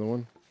 Is there another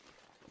one?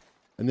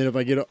 And then if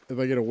I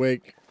get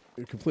awake,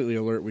 completely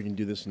alert, we can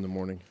do this in the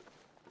morning.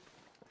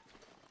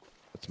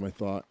 That's my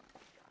thought.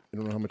 I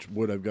don't know how much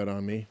wood I've got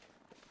on me.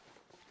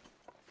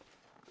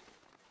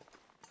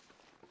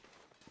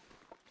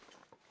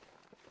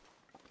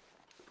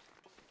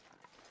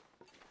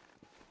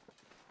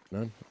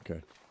 None?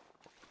 Okay.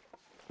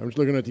 I'm just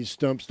looking at these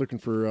stumps, looking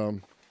for,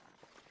 you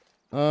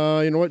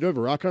know what? Do I have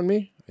a rock on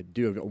me? I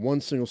do. I've got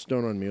 1 single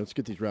stone on me. Let's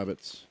get these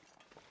rabbits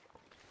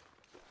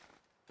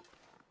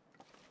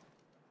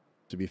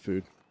to be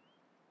food.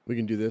 We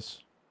can do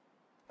this.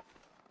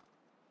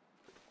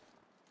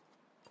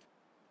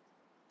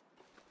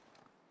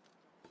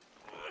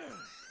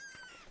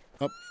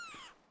 Up.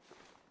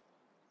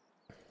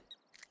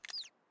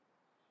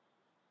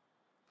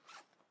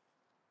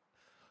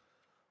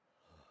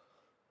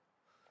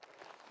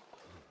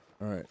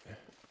 All right.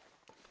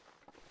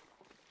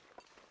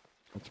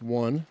 That's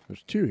 1.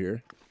 There's 2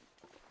 here.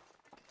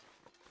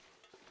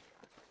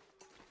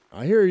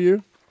 I hear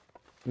you,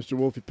 Mr.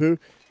 Wolfie Poo.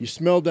 You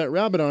smelled that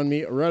rabbit on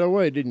me right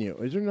away, didn't you?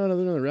 Is there not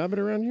another rabbit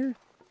around here?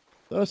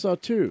 I thought I saw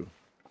 2.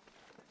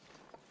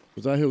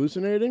 Was I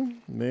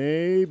hallucinating?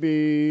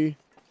 Maybe.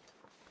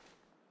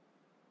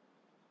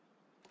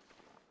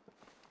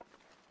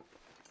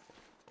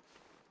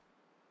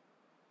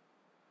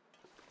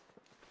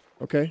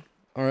 Okay.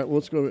 All right, well,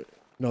 let's go.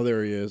 No,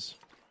 there he is.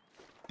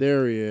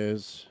 There he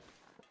is.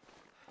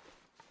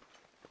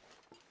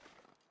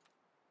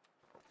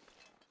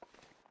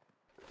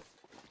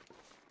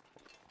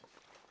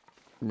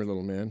 Come here,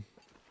 little man.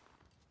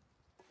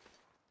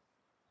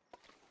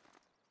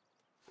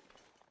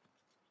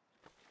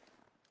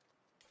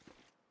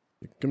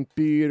 You can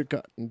be a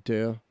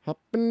cottontail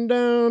hopping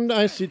down the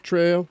icy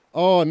trail.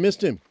 Oh, I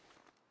missed him.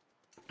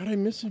 How'd I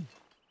miss him?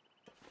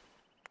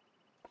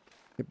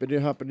 Hippity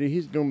hoppity,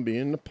 he's gonna be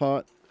in the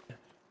pot.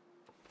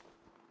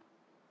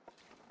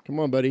 Come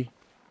on, buddy.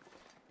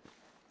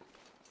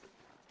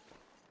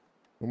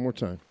 One more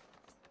time.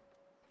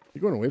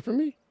 You going away from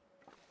me?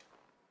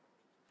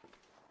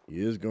 He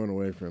is going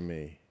away from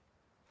me.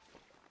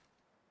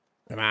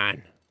 Come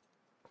on.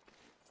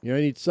 Yeah,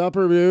 I need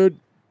supper, dude.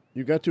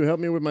 You got to help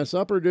me with my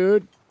supper,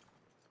 dude.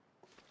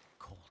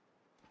 Cold.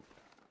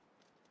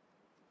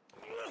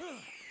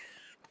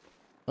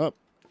 Up.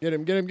 Get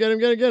him, get him, get him,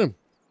 get him, get him.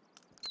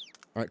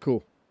 All right,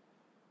 cool.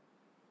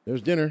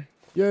 There's dinner.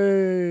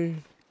 Yay.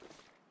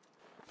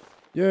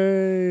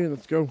 Yay.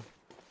 Let's go.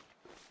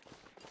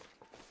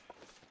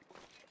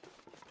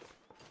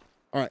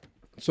 All right.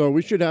 So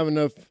we should have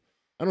enough.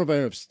 I don't know if I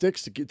have enough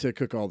sticks to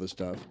cook all this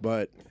stuff,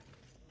 but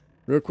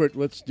real quick,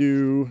 let's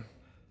do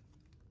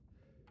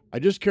I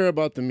just care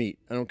about the meat.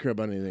 I don't care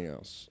about anything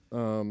else.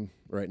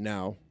 Right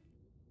now.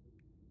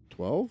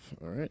 12?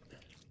 All right.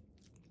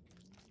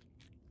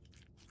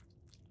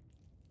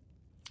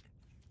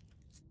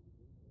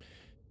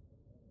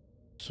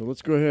 So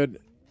let's go ahead.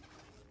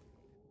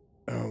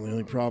 Oh, the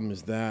only problem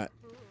is that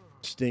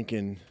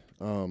stinking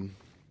 45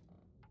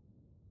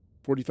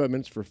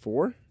 minutes for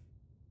 4?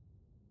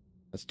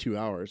 That's 2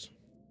 hours.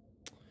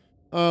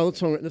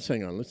 Let's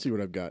hang on. Let's see what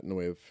I've got in the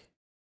way of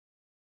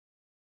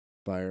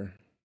fire.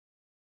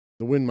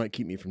 The wind might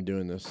keep me from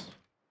doing this.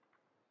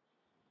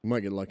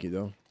 Might get lucky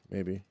though,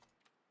 maybe.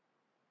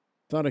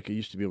 Thought I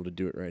used to be able to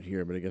do it right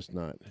here, but I guess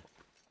not.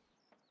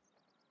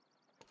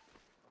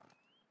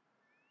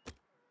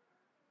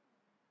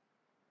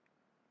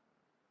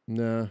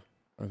 Nah,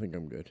 I think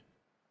I'm good.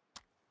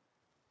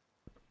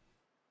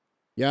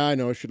 Yeah, I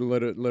know. I should have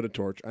lit a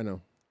torch. I know.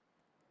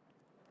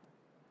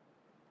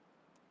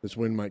 This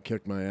wind might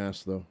kick my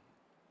ass though.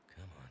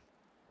 Come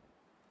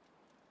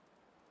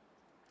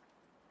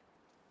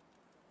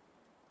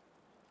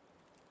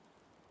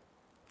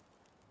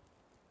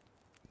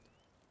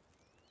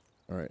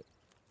on. All right.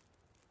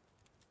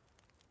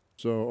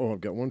 So, oh,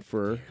 I've got one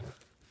fur.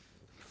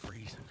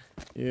 Freezing.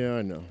 Yeah,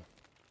 I know.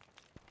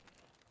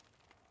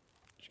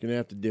 Just gonna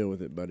have to deal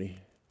with it, buddy.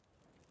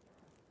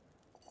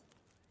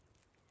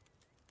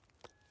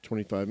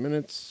 25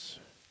 minutes.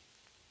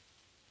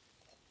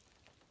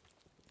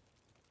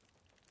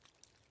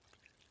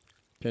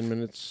 $10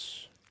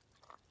 minutes.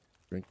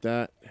 Drink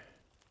that.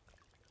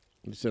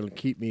 At least that'll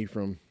keep me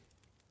from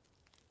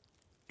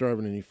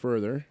starving any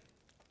further.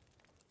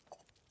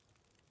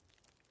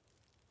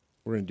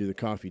 We're gonna do the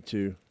coffee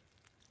too.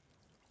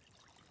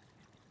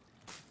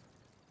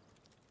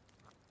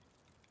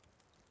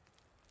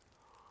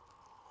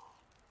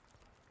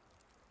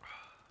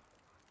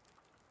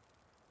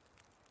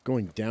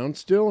 Going down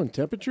still in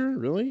temperature?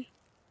 Really?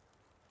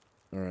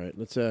 All right,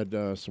 let's add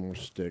some more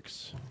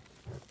sticks.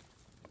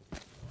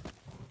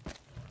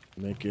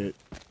 Make it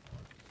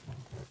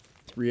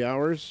 3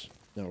 hours.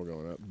 Now we're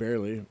going up.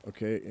 Barely.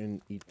 Okay,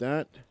 and eat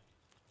that.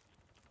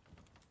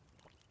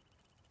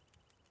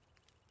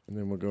 And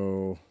then we'll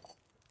go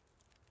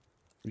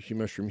Reishi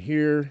mushroom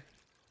here.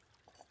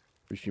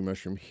 Reishi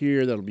mushroom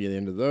here. That'll be the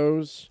end of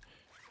those.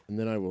 And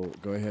then I will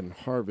go ahead and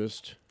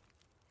harvest.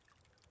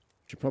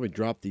 Should probably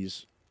drop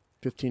these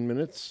 15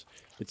 minutes.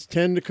 It's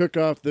 10 to cook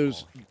off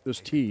those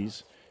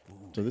teas.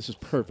 So this is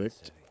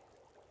perfect.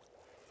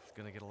 It's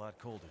gonna get a lot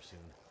colder soon.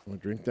 I'm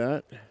gonna drink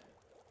that.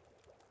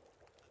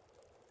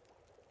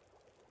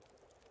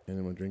 And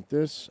then we'll drink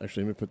this.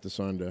 Actually, let me put this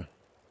on to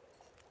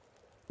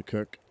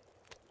cook.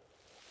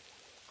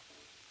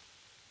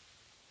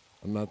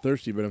 I'm not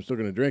thirsty, but I'm still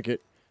gonna drink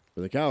it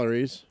for the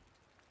calories.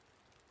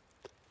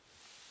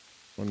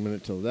 1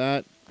 minute till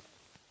that.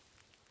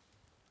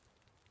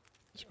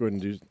 Let's go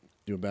ahead and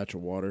do a batch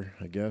of water,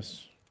 I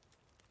guess.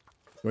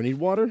 Do I need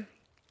water?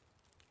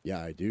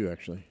 Yeah, I do,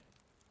 actually.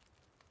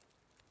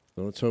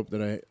 So let's hope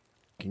that I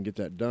can get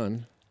that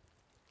done.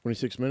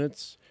 26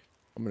 minutes.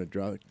 I'm going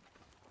to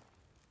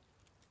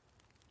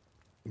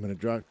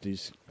drop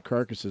these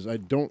carcasses. I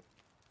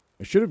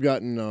should have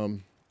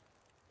gotten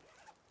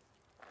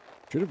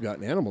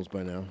animals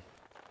by now.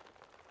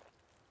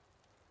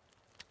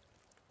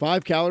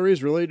 5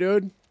 calories, really,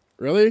 dude?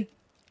 Really?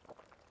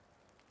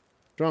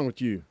 What's wrong with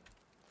you?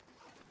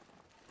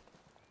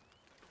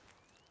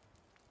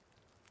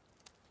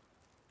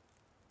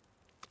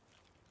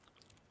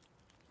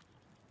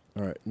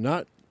 All right,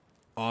 not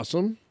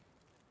awesome,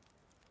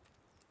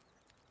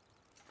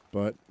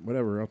 but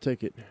whatever, I'll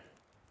take it.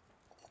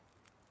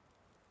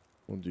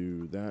 We'll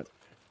do that.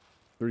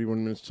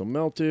 31 minutes till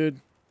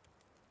melted.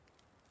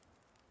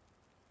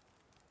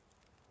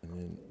 And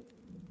then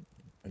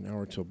an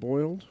hour till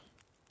boiled.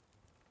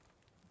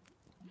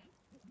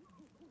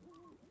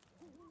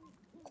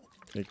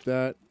 Take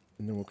that,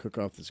 and then we'll cook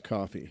off this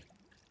coffee.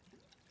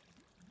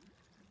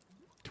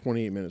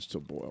 28 minutes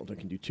till boiled. I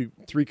can do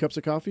 3 cups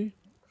of coffee.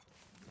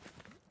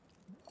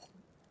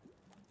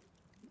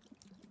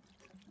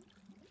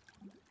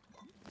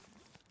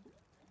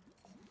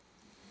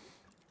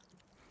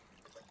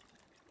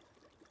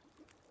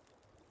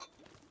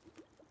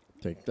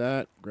 Take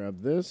that,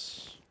 grab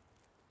this.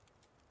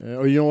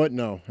 Oh, you know what?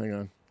 No, hang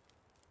on.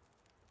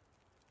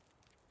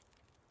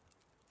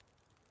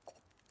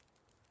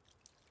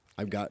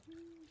 I've got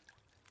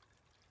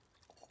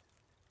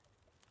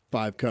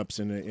 5 cups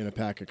in a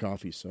pack of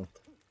coffee, so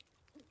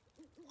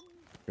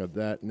grab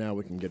that. Now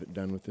we can get it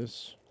done with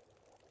this.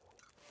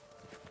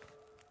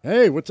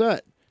 Hey, what's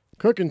that?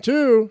 Cooking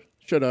too?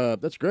 Shut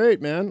up. That's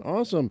great, man.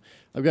 Awesome.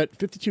 I've got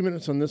 52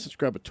 minutes on this. Let's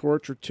grab a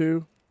torch or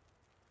 2.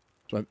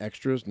 So I have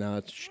extras. Now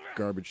it's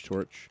garbage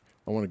torch.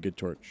 I want a good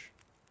torch.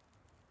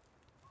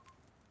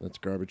 That's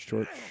garbage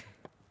torch.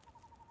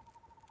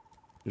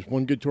 There's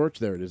one good torch.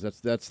 There it is.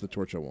 That's the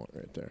torch I want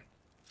right there.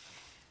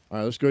 All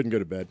right, let's go ahead and go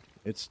to bed.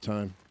 It's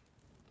time.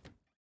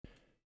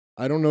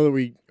 I don't know that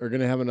we are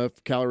going to have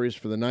enough calories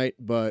for the night,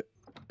 but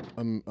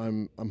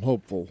I'm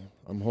hopeful.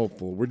 I'm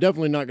hopeful. We're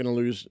definitely not going to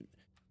lose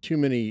too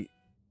many.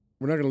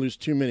 We're not going to lose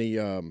too many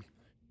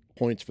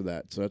points for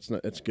that, so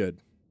that's good.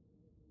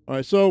 All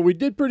right, so we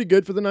did pretty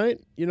good for the night.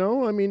 You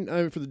know, I mean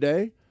for the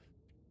day.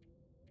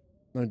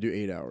 I'm gonna do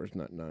 8 hours,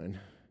 not 9.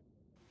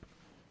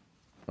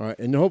 All right,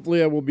 and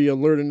hopefully I will be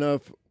alert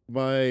enough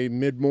by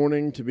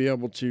mid-morning to be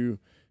able to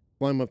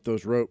climb up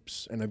those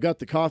ropes. And I've got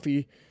the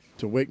coffee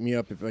to wake me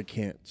up if I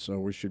can't, so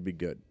we should be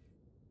good.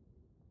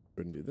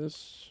 Go ahead and do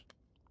this.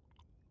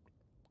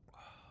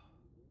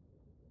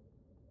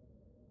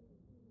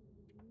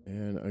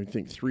 And I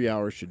think 3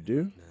 hours should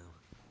do.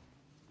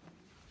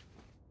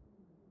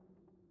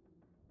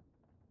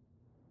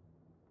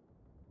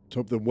 Let's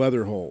hope the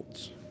weather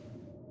holds.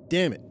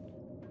 Damn it.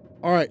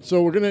 All right,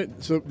 so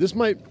so this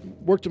might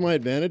work to my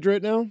advantage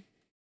right now,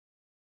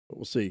 but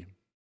we'll see.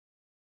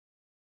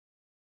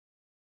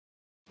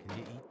 Can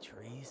you eat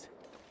trees?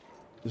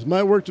 This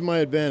might work to my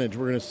advantage.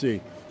 We're going to see.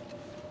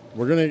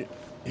 We're going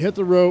to hit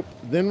the rope,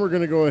 then we're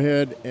going to go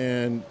ahead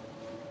and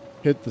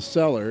hit the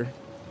cellar.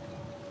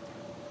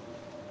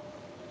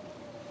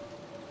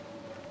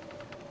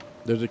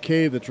 There's a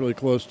cave that's really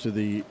close to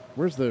the...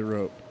 Where's the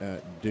rope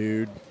at,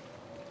 dude?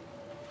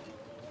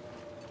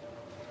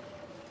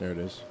 There it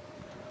is.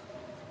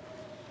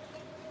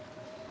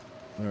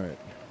 All right.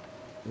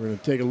 We're going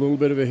to take a little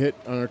bit of a hit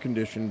on our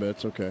condition, but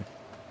it's okay.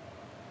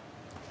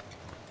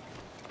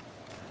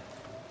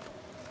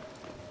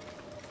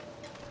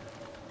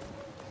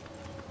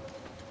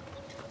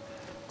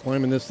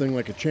 Climbing this thing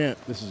like a champ.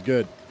 This is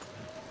good.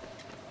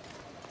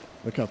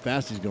 Look how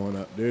fast he's going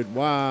up, dude.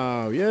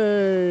 Wow.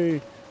 Yay.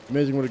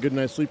 Amazing what a good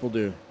night's sleep will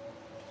do.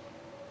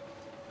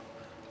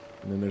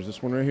 And then there's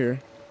this one right here.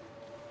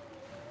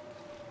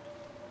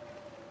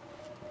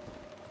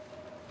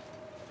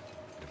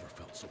 Never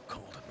felt so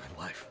cold in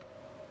my life.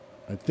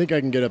 I think I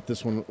can get up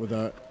this one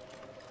without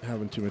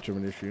having too much of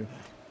an issue.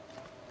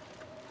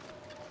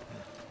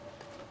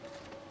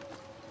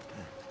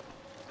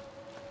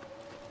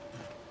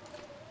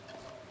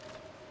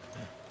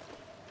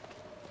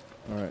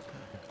 All right.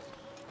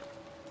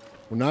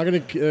 We're not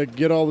going to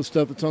get all the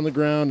stuff that's on the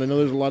ground. I know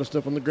there's a lot of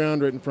stuff on the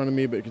ground right in front of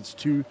me, but it's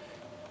too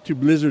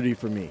blizzardy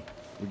for me.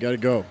 We got to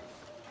go.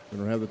 We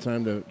don't have the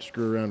time to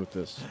screw around with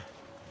this,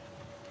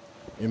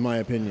 in my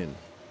opinion.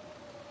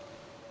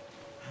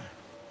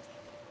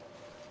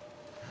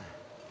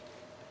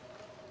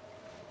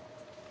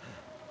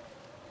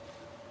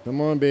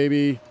 Come on,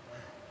 baby.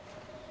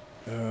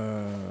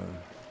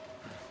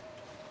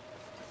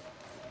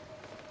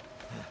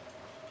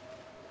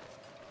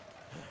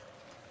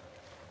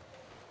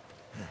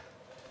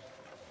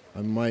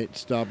 I might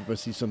stop if I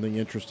see something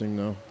interesting,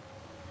 though.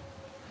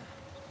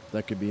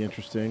 That could be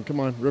interesting. Come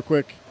on, real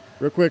quick.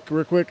 Real quick,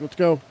 real quick. Let's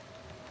go.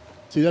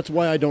 See, that's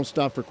why I don't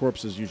stop for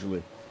corpses,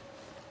 usually.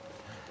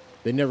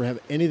 They never have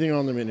anything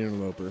on them in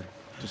Interloper,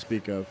 to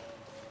speak of.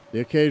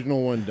 The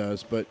occasional one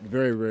does, but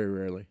very, very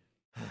rarely.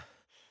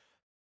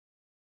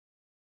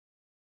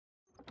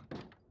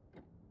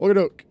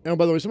 Okey-doke. And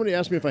by the way, somebody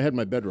asked me if I had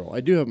my bedroll.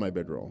 I do have my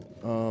bedroll.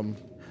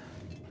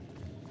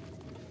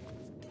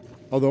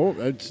 Although,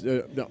 it's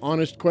the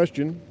honest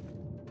question.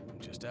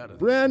 Just out of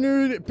Brand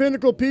new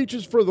Pinnacle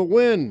Peaches for the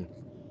win.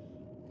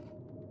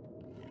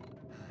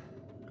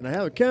 And I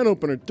have a can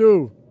opener,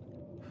 too.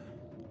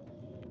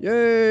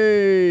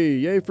 Yay!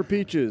 Yay for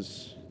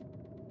peaches.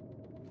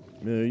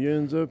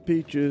 Millions of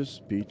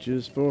peaches.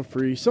 Peaches for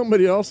free.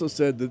 Somebody also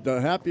said that the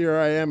happier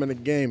I am in a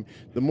game,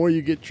 the more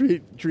you get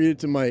treated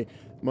to my...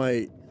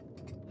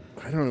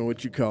 I don't know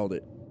what you called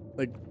it.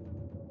 Like,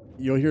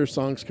 you'll hear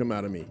songs come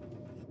out of me.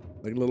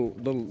 Like little,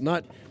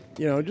 not,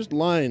 you know, just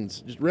lines,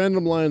 just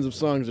random lines of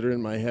songs that are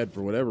in my head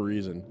for whatever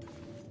reason.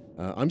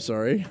 I'm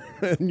sorry,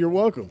 and you're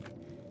welcome.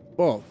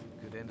 Both.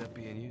 Could end up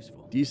being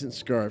useful. Decent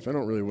scarf. I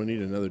don't really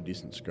need another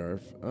decent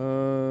scarf. I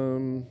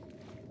know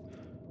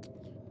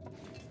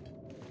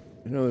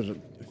there's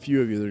a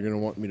few of you that are going to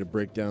want me to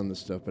break down this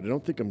stuff, but I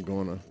don't think I'm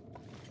going to.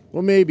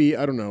 Well, maybe.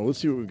 I don't know. Let's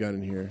see what we've got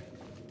in here.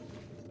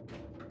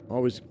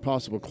 Always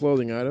possible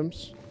clothing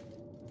items.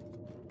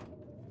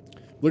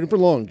 Looking for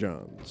long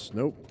johns.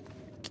 Nope.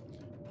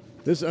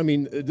 This, I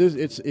mean,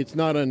 it's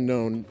not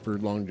unknown for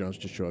long johns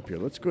to show up here.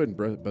 Let's go ahead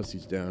and bust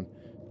these down.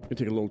 It's gonna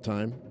take a little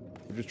time.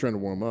 We're just trying to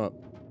warm up.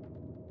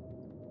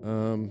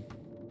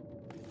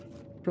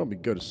 Probably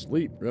go to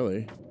sleep,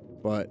 really,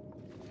 but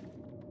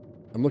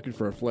I'm looking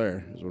for a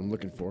flare. Is what I'm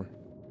looking for.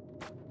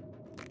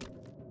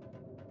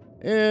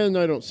 And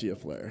I don't see a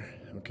flare.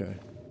 Okay.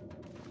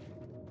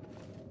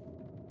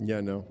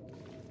 Yeah, no.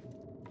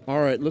 All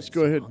right, let's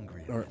go ahead.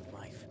 All right.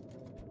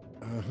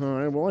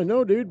 Well, I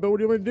know, dude, but what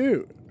do you want to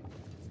do?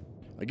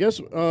 I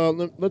guess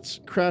let's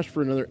crash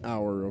for another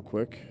hour real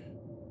quick.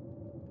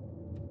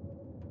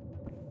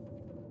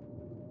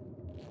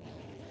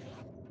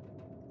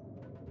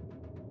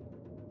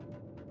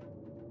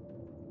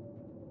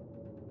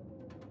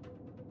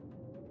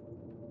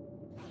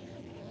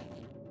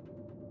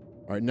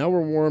 All right, now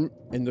we're warm,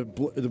 and the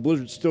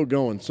blizzard's still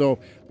going, so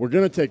we're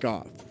going to take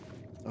off.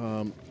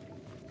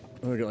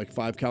 I got like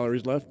 5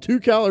 calories left.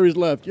 2 calories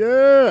left.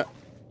 Yeah!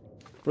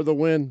 For the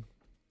win.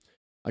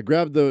 I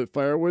grabbed the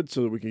firewood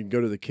so that we can go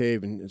to the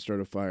cave and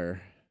start a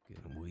fire.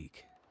 Getting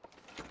weak.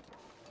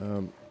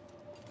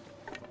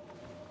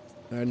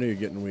 I know you're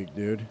getting weak,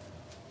 dude.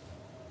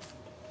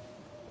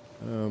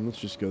 Let's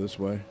just go this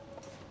way.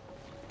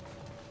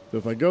 So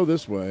if I go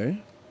this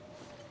way...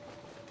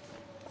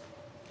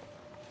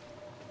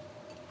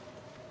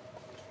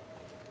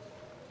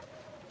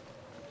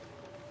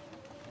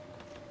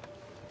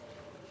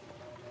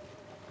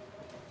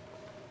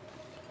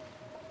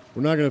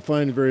 We're not going to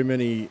find very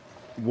many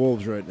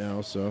wolves right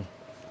now, so...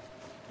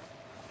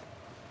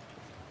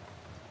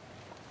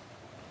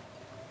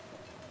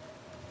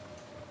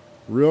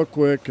 Real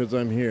quick, because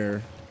I'm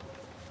here.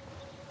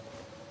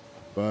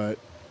 But...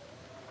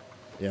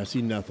 Yeah, I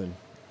see nothing.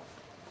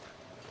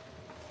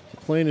 The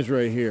plane is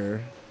right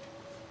here.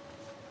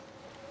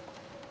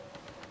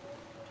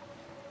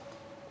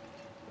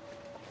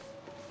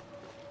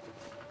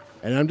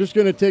 And I'm just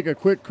going to take a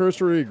quick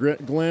cursory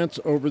glance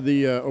over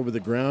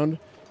the ground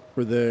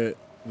for the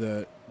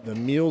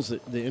meals,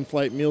 the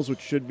in-flight meals,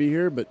 which should be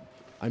here, but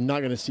I'm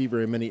not going to see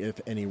very many,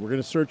 if any. We're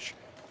going to search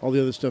all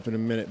the other stuff in a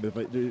minute,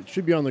 but it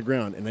should be on the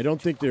ground, and I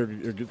don't think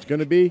it's going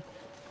to be.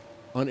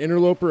 On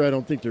Interloper, I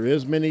don't think there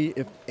is many,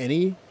 if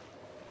any,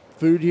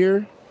 food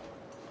here.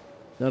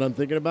 Now that I'm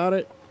thinking about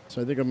it,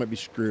 so I think I might be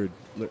screwed.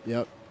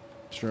 Yep,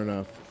 sure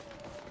enough.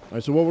 All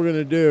right, so what we're going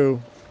to do,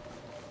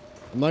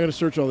 I'm not going to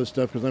search all this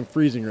stuff because I'm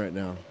freezing right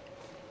now,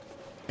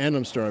 and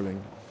I'm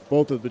starving,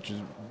 both of which is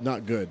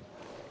not good.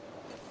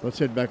 Let's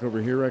head back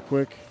over here right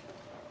quick.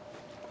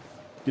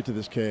 Get to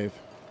this cave.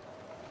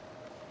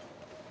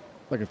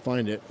 If I can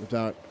find it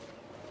without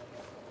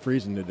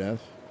freezing to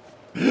death.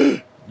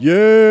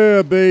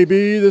 Yeah,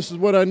 baby. This is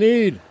what I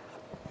need.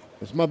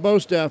 It's my bow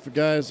staff,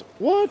 guys.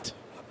 What?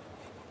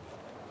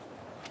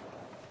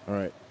 All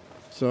right.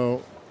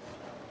 So,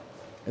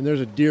 and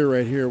there's a deer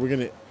right here. We're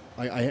going to,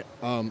 I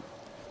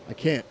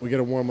can't. We got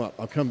to warm up.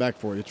 I'll come back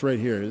for it. It's right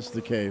here. This is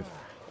the cave.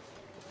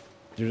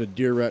 There's a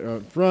deer right out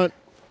in front.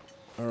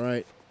 All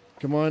right.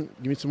 Come on,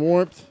 give me some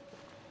warmth.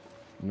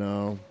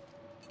 No.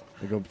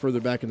 I go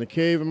further back in the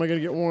cave. Am I going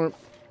to get warm?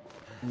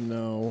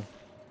 No.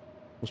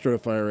 We'll start a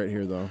fire right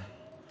here, though.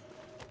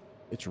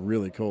 It's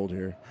really cold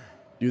here.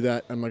 Do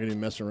that. I'm not going to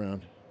mess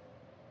around.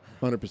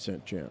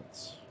 100%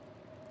 chance.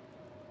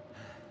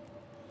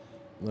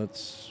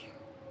 Let's...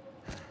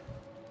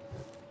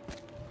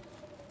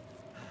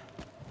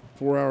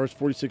 4 hours,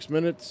 46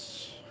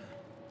 minutes.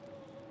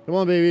 Come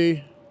on,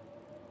 baby.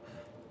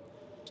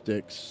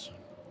 Sticks.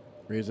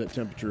 Raise that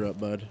temperature up,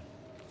 bud.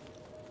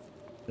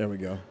 There we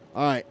go.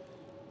 All right.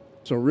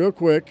 So real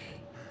quick,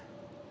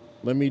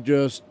 let me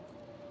drink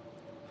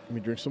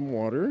some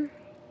water.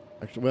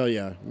 Actually, well,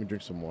 yeah, let me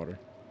drink some water.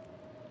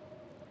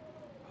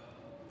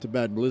 It's a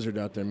bad blizzard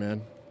out there,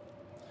 man.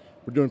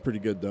 We're doing pretty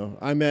good, though.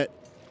 I'm at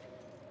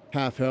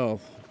half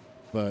health,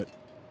 but,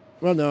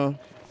 well, no,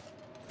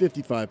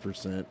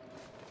 55%.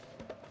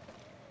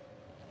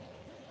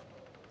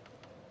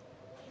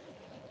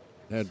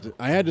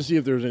 I had to see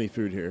if there was any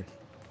food here.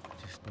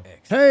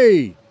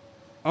 Hey!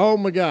 Oh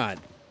my God.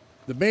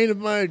 The bane of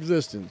my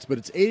existence. But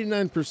it's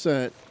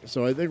 89%,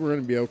 so I think we're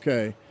going to be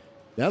okay.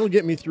 That'll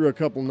get me through a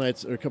couple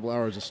nights or a couple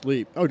hours of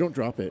sleep. Oh, don't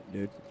drop it,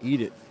 dude.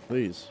 Eat it,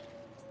 please.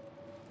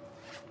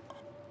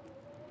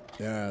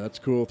 Yeah, that's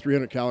cool.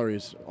 300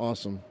 calories.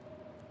 Awesome.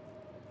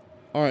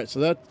 All right, so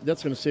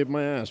that's going to save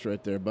my ass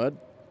right there, bud.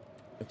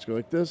 Let's go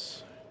like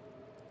this.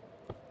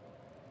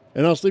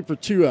 And I'll sleep for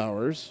 2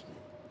 hours.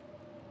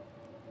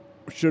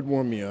 Should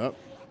warm me up.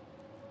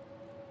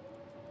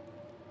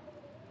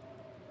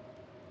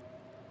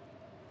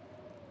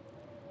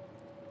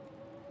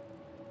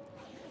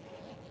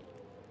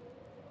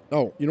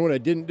 Oh, you know what I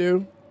didn't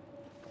do?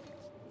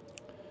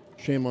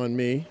 Shame on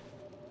me.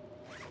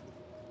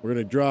 We're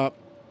going to drop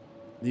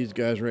these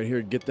guys right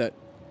here, get that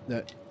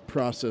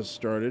process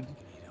started.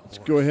 Let's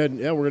go ahead and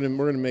yeah, we're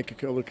gonna make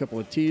a couple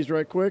of teas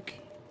right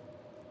quick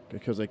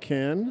because I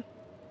can.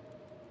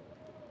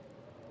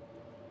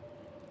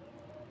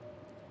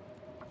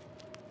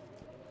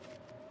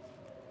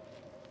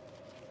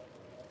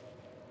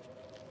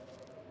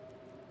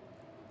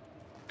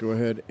 Go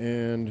ahead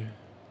and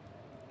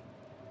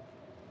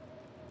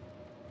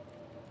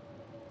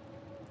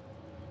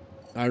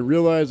I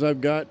realize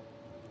I've got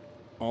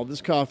all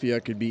this coffee I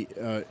could be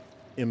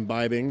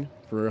imbibing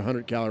for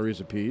 100 calories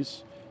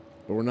apiece,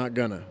 but we're not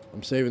gonna.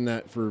 I'm saving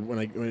that for when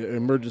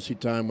emergency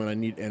time when I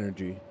need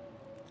energy.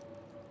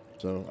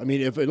 So, I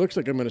mean, if it looks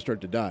like I'm gonna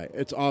start to die,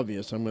 it's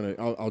obvious.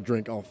 I'll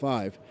drink all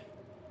 5.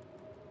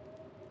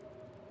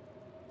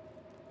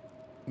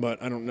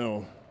 But I don't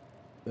know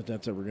that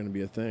that's ever gonna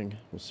be a thing.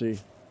 We'll see.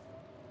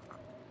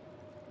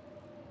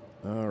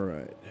 All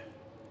right.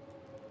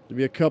 There'll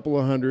be a couple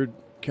of 100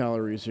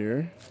 calories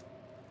here.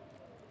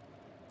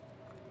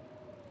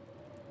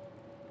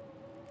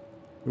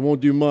 It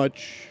won't do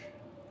much.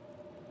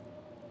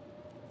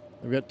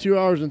 I've got 2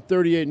 hours and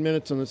 38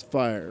 minutes on this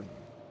fire.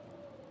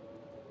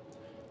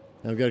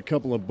 And I've got a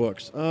couple of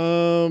books.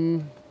 I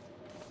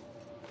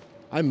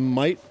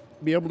might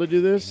be able to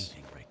do this.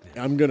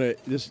 I'm gonna.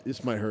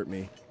 This might hurt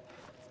me.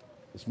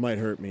 This might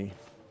hurt me.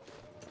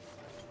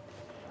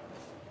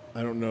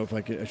 I don't know if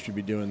I should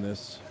be doing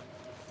this.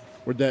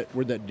 Where'd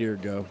that deer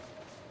go?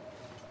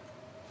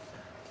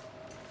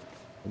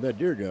 Where'd that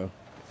deer go?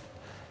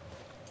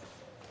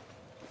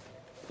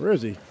 Where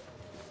is he?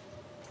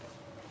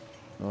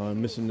 Oh,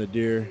 I'm missing the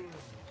deer.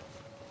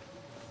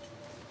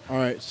 All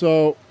right,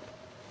 so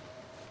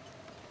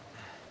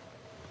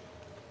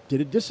did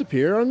it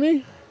disappear on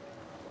me?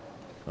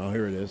 Oh,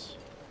 here it is.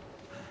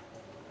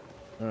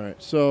 All right,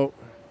 so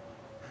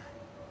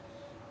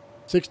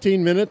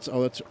 16 minutes.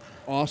 Oh, that's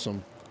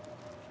awesome.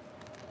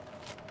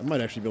 I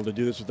might actually be able to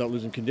do this without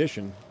losing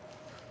condition.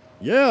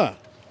 Yeah,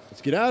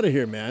 let's get out of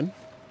here, man.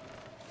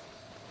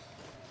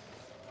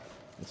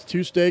 It's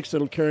 2 steaks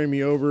that'll carry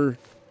me over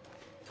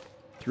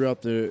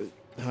throughout the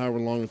however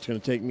long it's going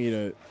to take me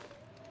to.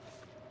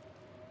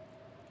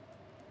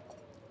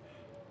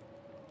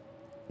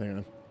 Hang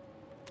on.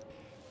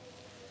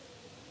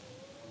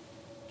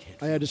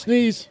 I had to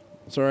sneeze.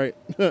 It's all right.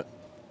 They'll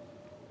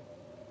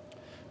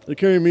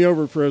carry me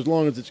over for as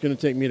long as it's going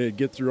to take me to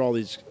get through all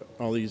these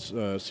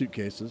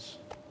suitcases.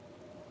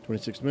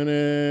 26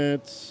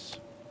 minutes.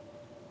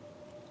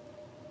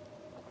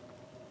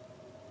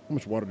 How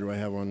much water do I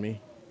have on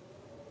me?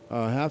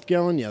 Half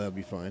gallon? Yeah, that'll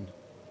be fine.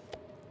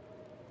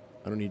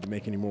 I don't need to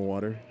make any more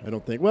water, I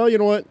don't think. Well, you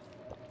know what?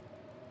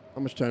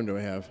 How much time do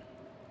I have?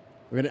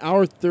 We're at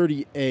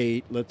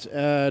 1:38. Let's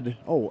add...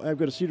 Oh, I've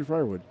got a cedar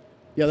firewood.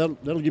 Yeah,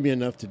 that'll give me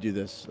enough to do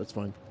this. That's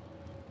fine.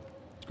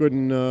 Let's go ahead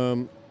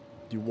and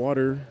do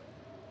water.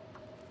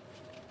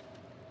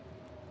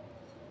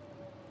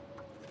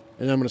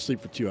 And I'm going to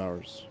sleep for 2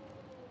 hours.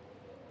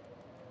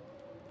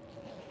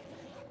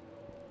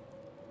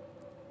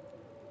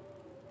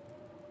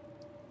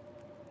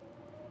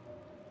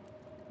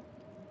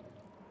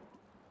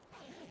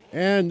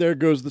 And there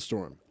goes the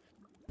storm.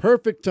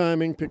 Perfect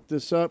timing. Pick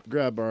this up.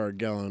 Grab our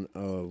gallon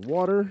of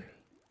water.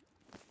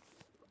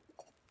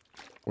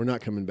 We're not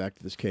coming back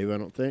to this cave, I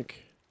don't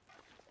think.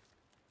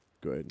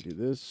 Go ahead and do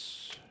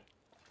this.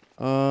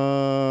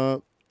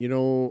 You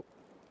know,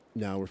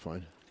 no, we're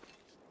fine.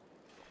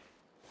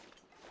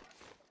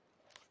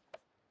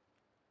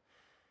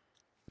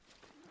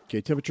 Okay,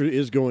 temperature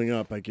is going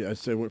up. I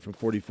said it went from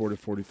 44 to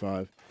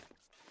 45.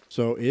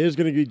 So it is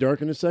going to be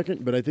dark in a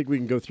second, but I think we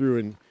can go through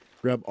and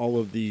grab all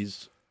of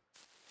these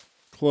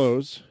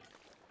clothes.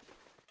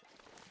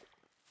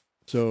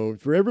 So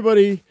for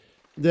everybody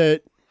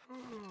that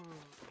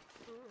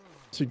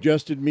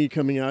suggested me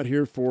coming out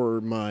here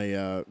for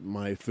my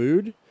my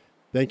food,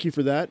 thank you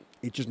for that.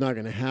 It's just not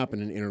going to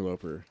happen in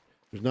Interloper.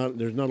 There's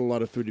not a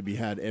lot of food to be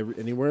had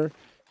anywhere.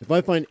 If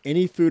I find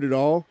any food at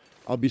all,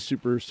 I'll be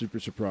super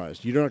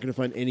surprised. You're not going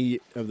to find any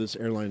of this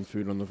airline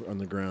food on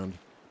the ground.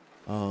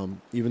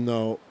 Even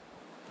though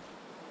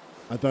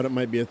I thought it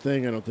might be a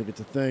thing, I don't think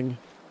it's a thing.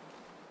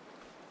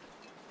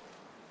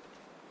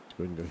 Let's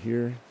go ahead and go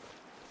here.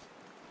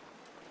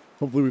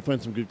 Hopefully we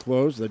find some good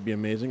clothes. That'd be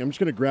amazing. I'm just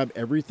going to grab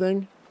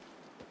everything,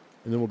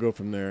 and then we'll go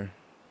from there.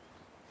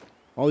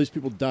 All these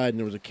people died, and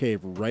there was a cave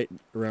right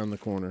around the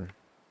corner.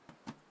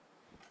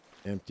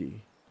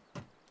 Empty.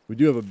 We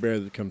do have a bear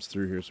that comes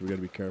through here, so we got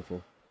to be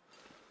careful.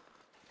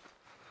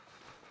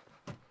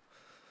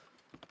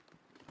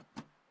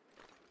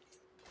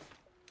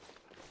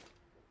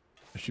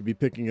 I should be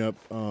picking up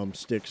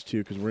sticks,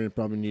 too, because we're going to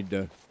probably need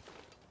to...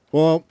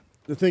 Well,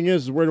 the thing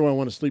is, where do I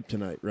want to sleep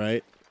tonight,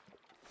 right?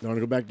 I want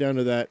to go back down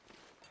to that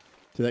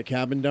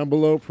cabin down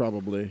below?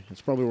 Probably.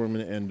 It's probably where I'm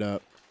going to end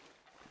up.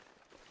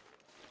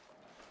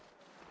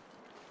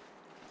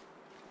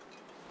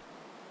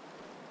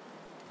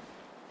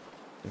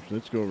 Actually,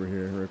 let's go over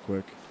here real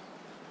quick.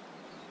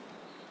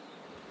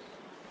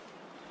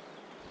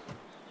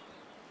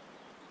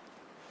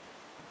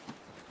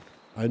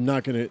 I'm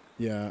not going to...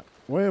 Yeah.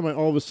 Why am I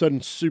all of a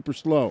sudden super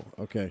slow?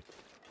 Okay.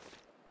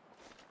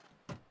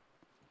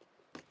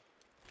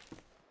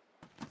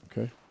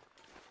 Okay.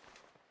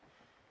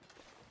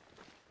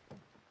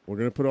 We're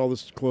going to put all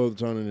this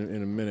clothes on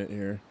in a minute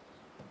here.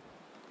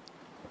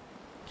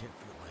 Can't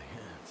feel my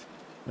hands.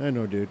 I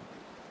know, dude.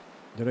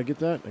 Did I get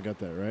that? I got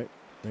that, right?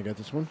 I got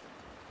this one?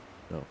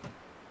 No.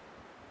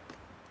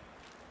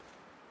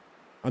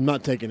 I'm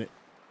not taking it.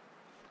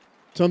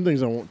 Some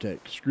things I won't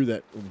take. Screw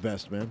that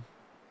vest, man.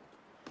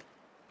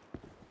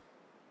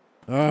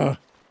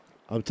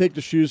 I'll take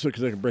the shoes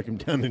because I can break them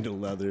down into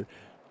leather.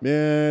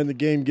 Man, the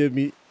game give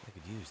me... I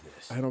could use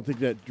this. I don't think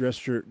that dress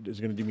shirt is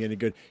going to do me any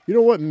good. You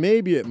know what?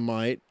 Maybe it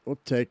might. We'll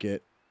take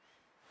it.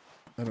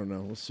 I don't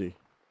know. We'll see.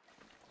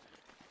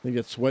 I think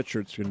that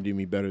sweatshirt's going to do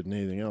me better than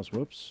anything else.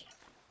 Whoops.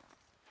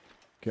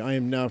 Okay, I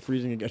am now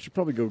freezing. I should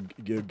probably go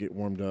get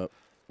warmed up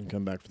and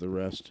come back for the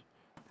rest.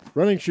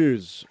 Running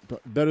shoes.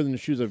 Better than the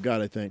shoes I've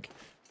got, I think.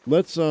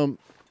 Let's, yeah,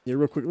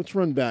 real quick. Let's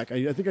run back.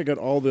 I think I got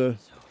all the...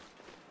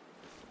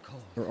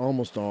 Or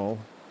almost all.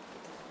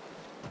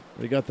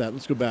 I got that.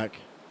 Let's go back.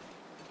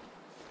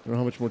 I don't know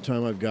how much more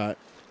time I've got.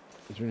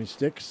 Is there any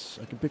sticks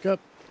I can pick up?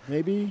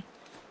 Maybe?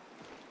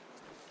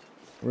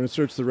 We're going to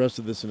search the rest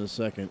of this in a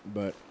second,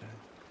 but...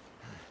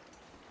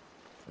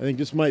 I think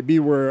this might be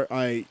where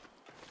I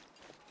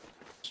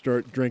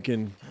start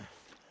drinking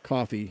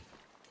coffee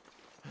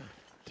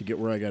to get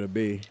where I got to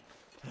be.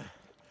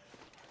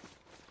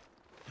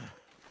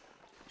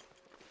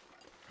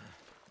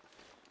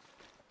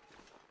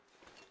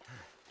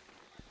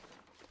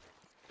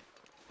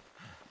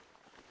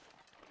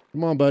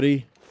 Come on,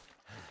 buddy.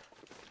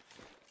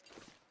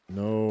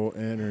 No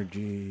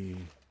energy.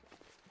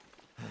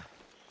 It's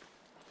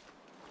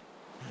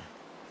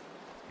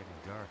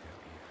getting dark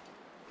out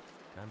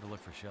here. Time to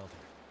look for shelter.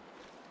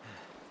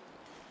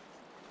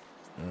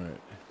 All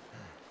right.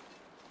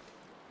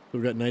 So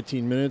we've got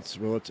 19 minutes.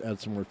 Well, let's add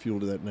some more fuel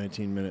to that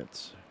 19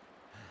 minutes.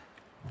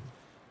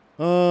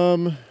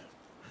 The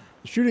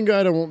shooting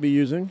guide I won't be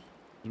using.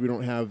 We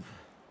don't have...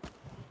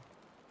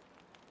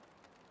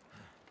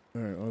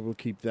 All right, I will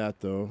keep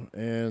that, though.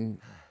 And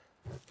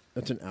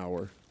that's an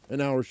hour. An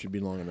hour should be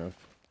long enough.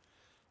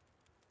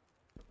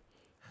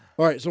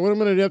 All right, so what I'm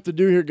going to have to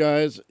do here,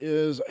 guys,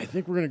 is I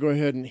think we're going to go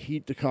ahead and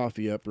heat the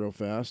coffee up real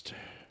fast.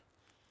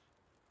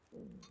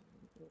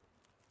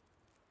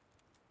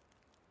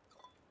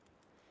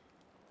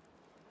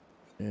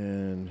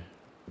 And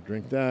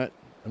drink that.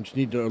 I just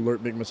need to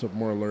make myself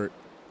more alert.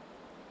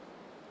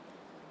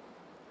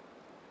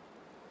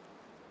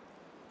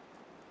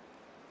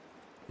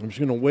 I'm just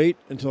going to wait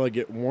until I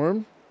get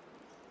warm.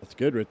 That's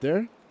good right there.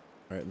 All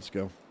right, let's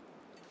go.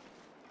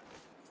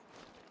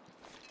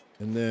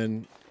 And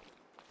then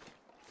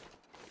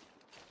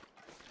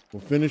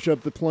we'll finish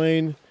up the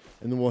plane,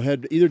 and then we'll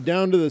head either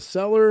down to the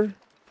cellar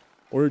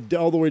or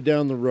all the way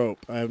down the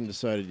rope. I haven't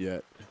decided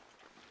yet.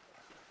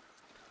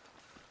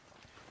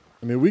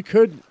 I mean,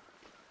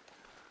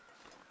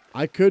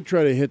 I could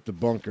try to hit the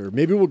bunker.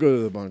 Maybe we'll go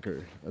to the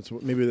bunker.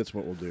 Maybe that's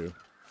what we'll do.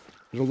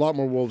 There's a lot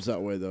more wolves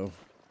that way, though.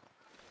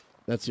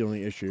 That's the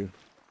only issue.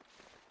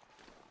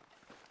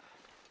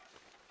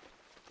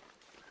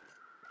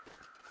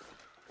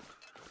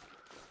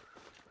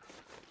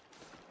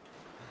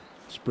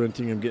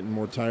 Sprinting, I'm getting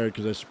more tired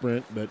because I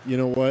sprint, but you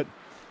know what?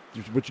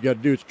 What you got to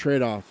do is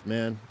trade off,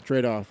 man.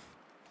 Trade off.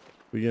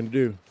 What are you going to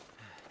do?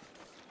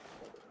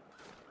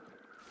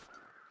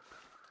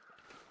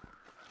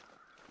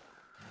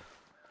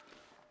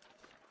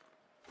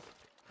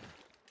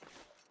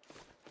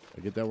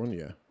 I get that one?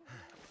 Yeah.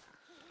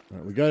 All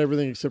right, we got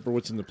everything except for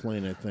what's in the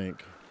plane, I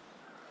think.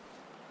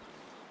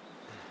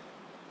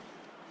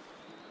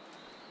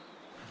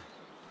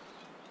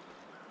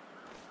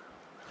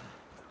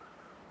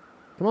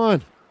 Come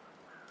on.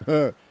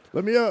 Let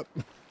me up.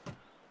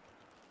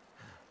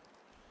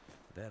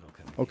 That'll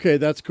come. Okay,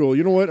 that's cool.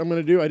 You know what I'm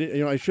going to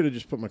do? I should have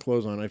just put my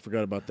clothes on. I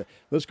forgot about that.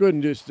 Let's go ahead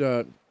and just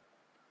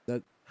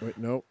wait,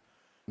 nope.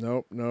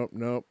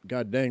 Nope.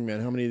 God dang,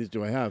 man. How many of these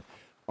do I have?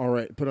 All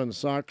right, put on the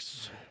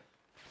socks.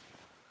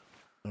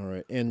 All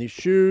right, and these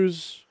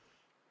shoes.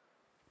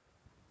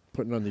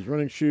 Putting on these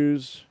running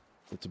shoes.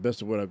 That's the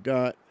best of what I've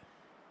got.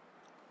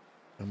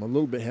 I'm a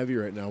little bit heavy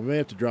right now. We may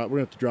have to drop. We're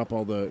gonna have to drop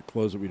all the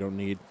clothes that we don't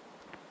need.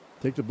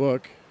 Take the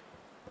book.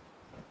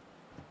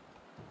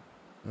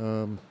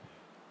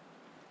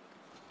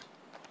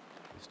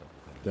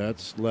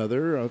 That's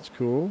leather. That's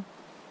cool.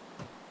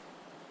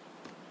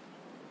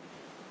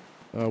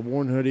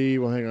 Worn hoodie.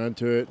 We'll hang on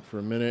to it for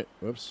a minute.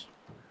 Whoops.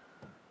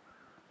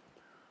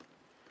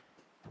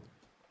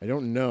 I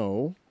don't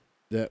know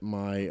that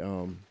my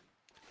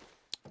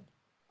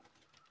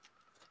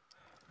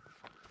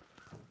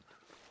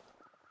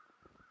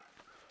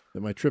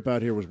trip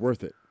out here was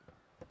worth it.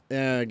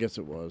 Yeah, I guess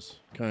it was.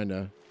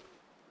 Kinda.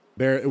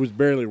 It was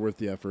barely worth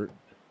the effort.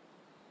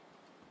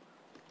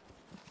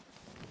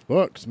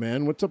 Books,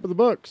 man. What's up with the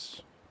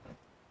books?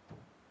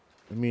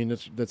 I mean,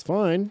 that's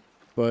fine,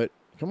 but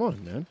come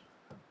on, man.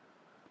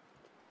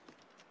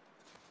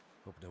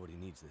 Hope nobody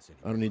needs this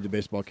anymore. I don't need the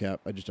baseball cap.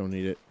 I just don't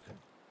need it.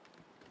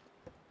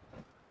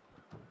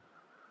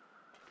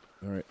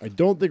 All right. I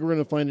don't think we're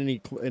going to find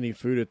any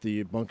food at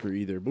the bunker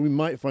either, but we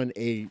might find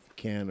a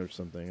can or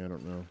something. I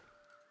don't know.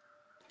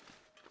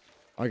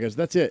 All right, guys.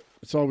 That's it.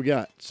 That's all we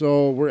got.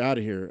 So we're out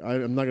of here.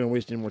 I'm not going to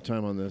waste any more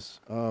time on this.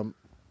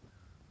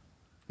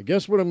 I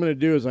guess what I'm going to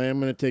do is I am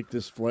going to take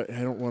this flare.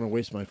 I don't want to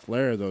waste my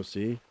flare, though,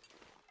 see?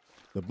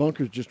 The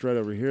bunker's just right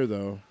over here,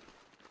 though.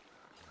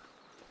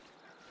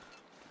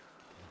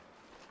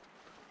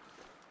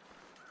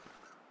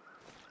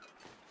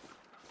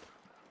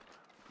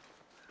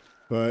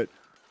 But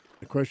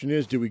the question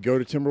is, do we go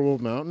to Timberwolf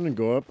Mountain and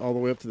go up all the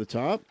way up to the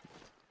top?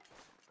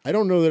 I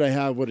don't know that I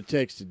have what it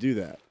takes to do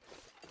that.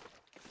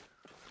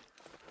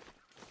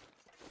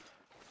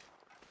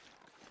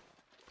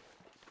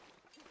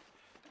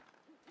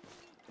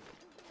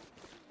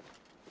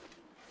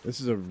 This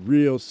is a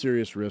real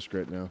serious risk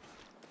right now.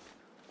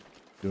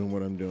 Doing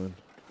what I'm doing.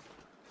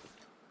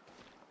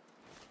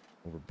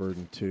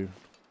 Overburdened too.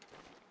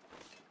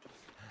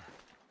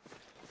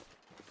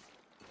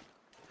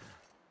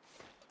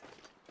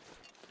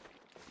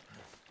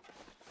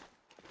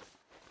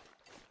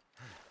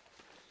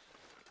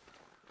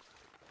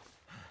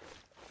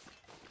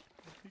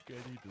 I think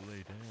I need to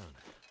lay down.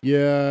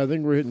 Yeah, I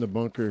think we're hitting the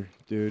bunker,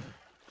 dude.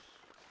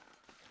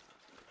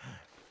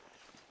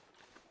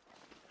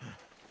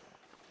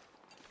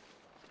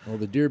 Well,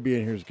 the deer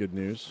being here is good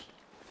news.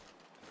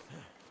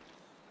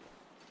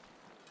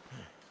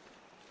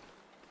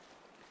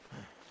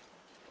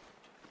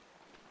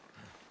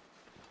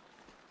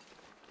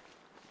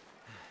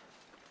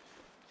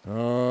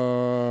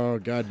 Oh,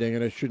 God dang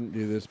it. I shouldn't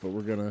do this, but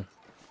we're going to...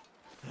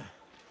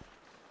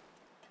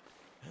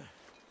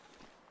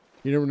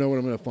 You never know what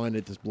I'm going to find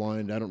at this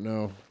blind. I don't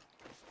know.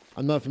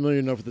 I'm not familiar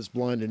enough with this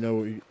blind to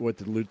know what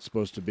the loot's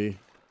supposed to be.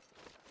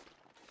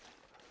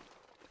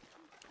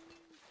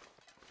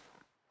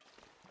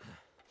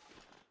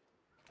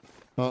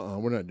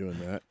 We're not doing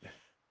that.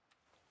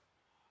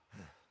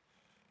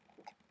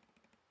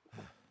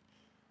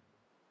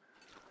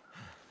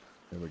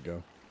 There we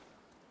go.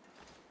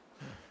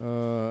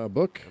 A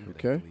book.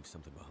 Okay. Leave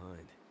something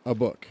behind. A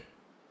book.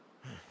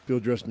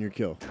 Field dressed in your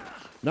kill.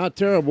 Not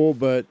terrible,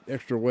 but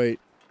extra weight.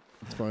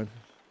 It's fine.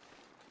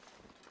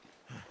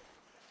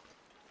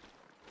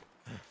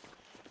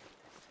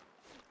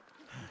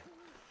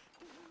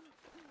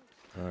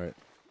 All right.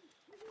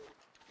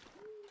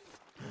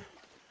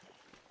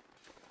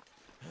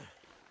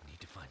 Need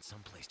to find some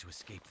place to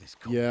escape this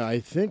cold. Yeah, I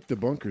think the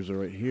bunkers are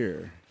right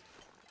here.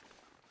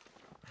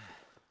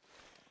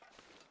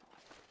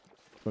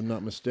 If I'm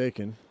not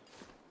mistaken.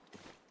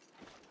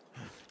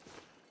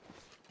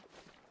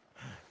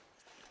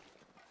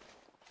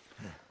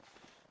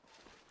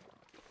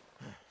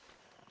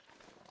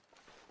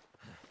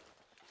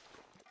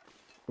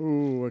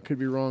 Ooh, I could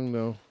be wrong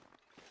though.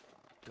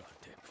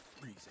 Goddamn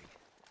freezing.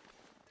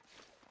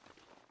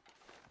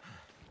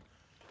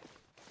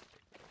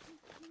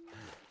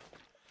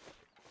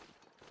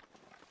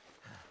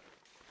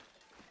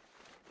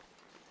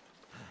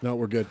 No,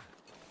 we're good.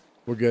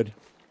 We're good.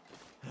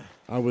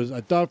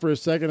 I thought for a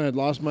second I'd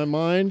lost my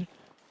mind,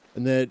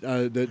 and that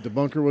the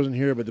bunker wasn't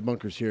here, but the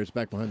bunker's here. It's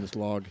back behind this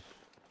log.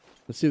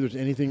 Let's see if there's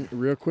anything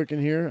real quick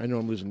in here. I know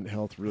I'm losing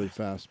health really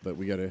fast, but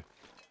we gotta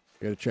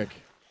check.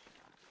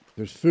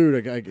 There's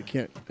food. I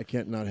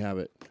can't not have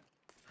it.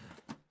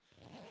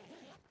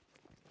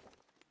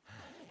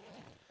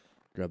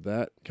 Grab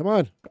that. Come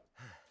on.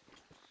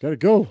 Gotta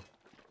go.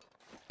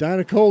 Dying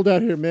of cold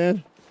out here,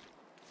 man.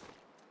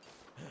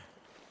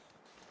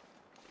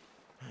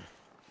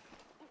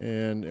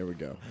 And there we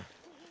go.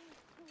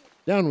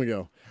 Down we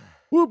go.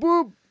 Whoop,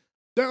 whoop.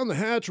 Down the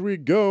hatch we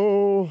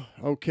go.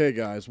 Okay,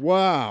 guys.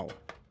 Wow.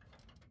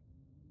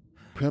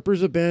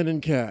 Prepper's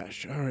abandoned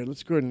cache. All right,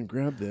 let's go ahead and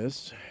grab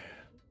this.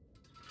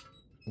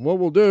 And what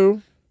we'll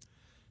do...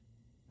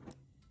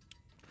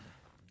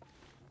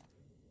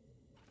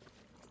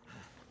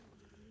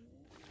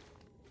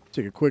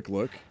 take a quick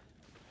look.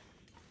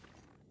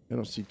 I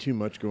don't see too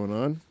much going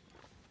on.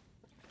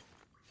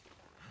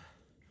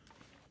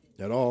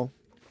 At all.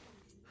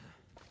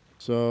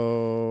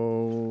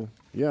 So,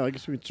 yeah, I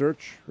guess we can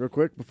search real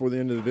quick before the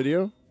end of the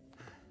video.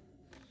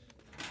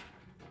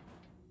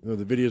 You know,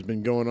 the video's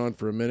been going on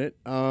for a minute.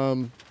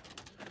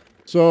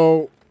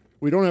 So,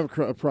 we don't have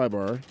a pry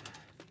bar.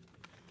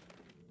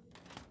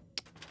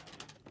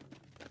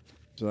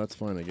 So that's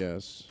fine, I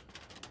guess.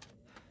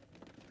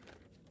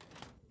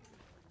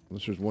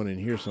 Unless there's one in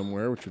here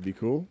somewhere, which would be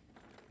cool.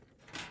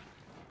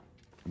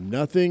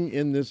 Nothing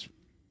in this...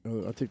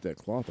 oh, I'll take that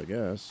cloth, I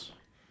guess.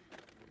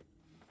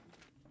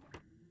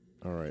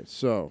 All right,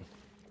 so...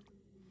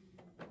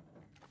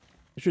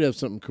 I should have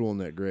something cool in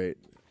that grate.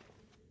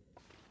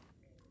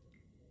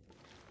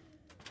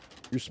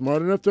 You're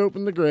smart enough to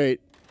open the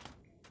grate.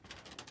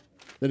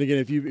 Then again,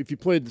 if you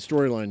played the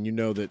storyline, you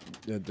know that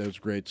those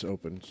grates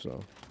open,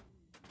 so...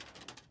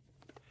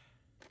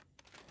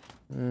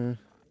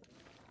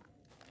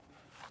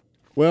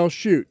 Well,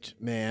 shoot,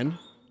 man.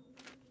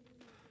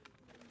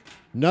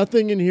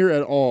 Nothing in here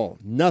at all.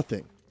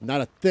 Nothing.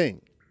 Not a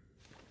thing.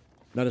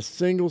 Not a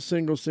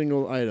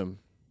single item.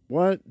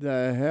 What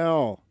the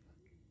hell?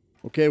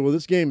 Okay, well,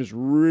 this game is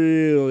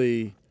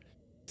really...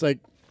 It's like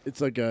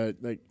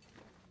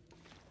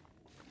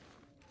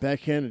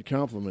backhanded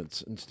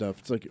compliments and stuff.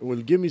 It's like, it will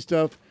give me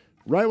stuff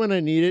right when I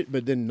need it,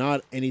 but then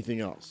not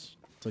anything else.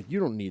 It's like, you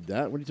don't need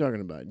that. What are you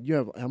talking about? You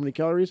have how many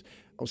calories?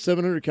 Oh,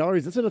 700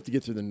 calories? That's enough to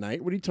get through the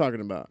night. What are you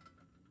talking about?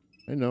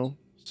 I know.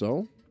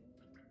 So?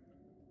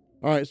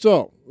 All right,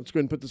 so let's go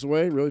ahead and put this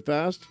away really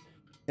fast.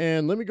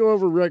 And let me go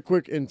over right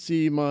quick and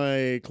see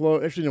my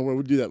clothes. Actually, no,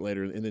 we'll do that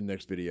later in the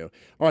next video.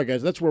 All right,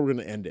 guys, that's where we're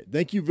going to end it.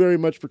 Thank you very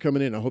much for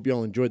coming in. I hope you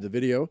all enjoyed the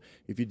video.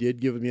 If you did,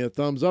 give me a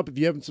thumbs up. If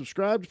you haven't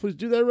subscribed, please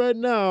do that right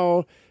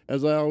now.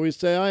 As I always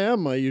say, I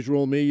am my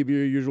usual me, you be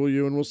your usual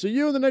you, and we'll see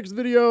you in the next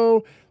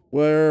video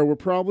where we're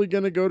probably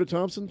going to go to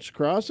Thompson's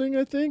Crossing,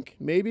 I think,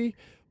 maybe,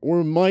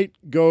 or might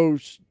go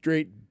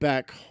straight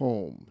back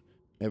home.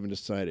 I haven't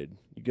decided.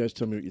 You guys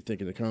tell me what you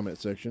think in the comment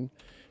section.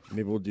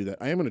 Maybe we'll do that.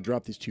 I am going to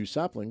drop these 2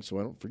 saplings so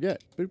I don't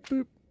forget. Boop,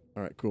 boop.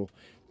 All right, cool.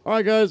 All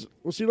right, guys.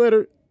 We'll see you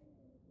later.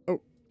 Oh,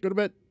 go to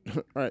bed.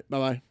 All right,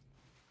 bye-bye.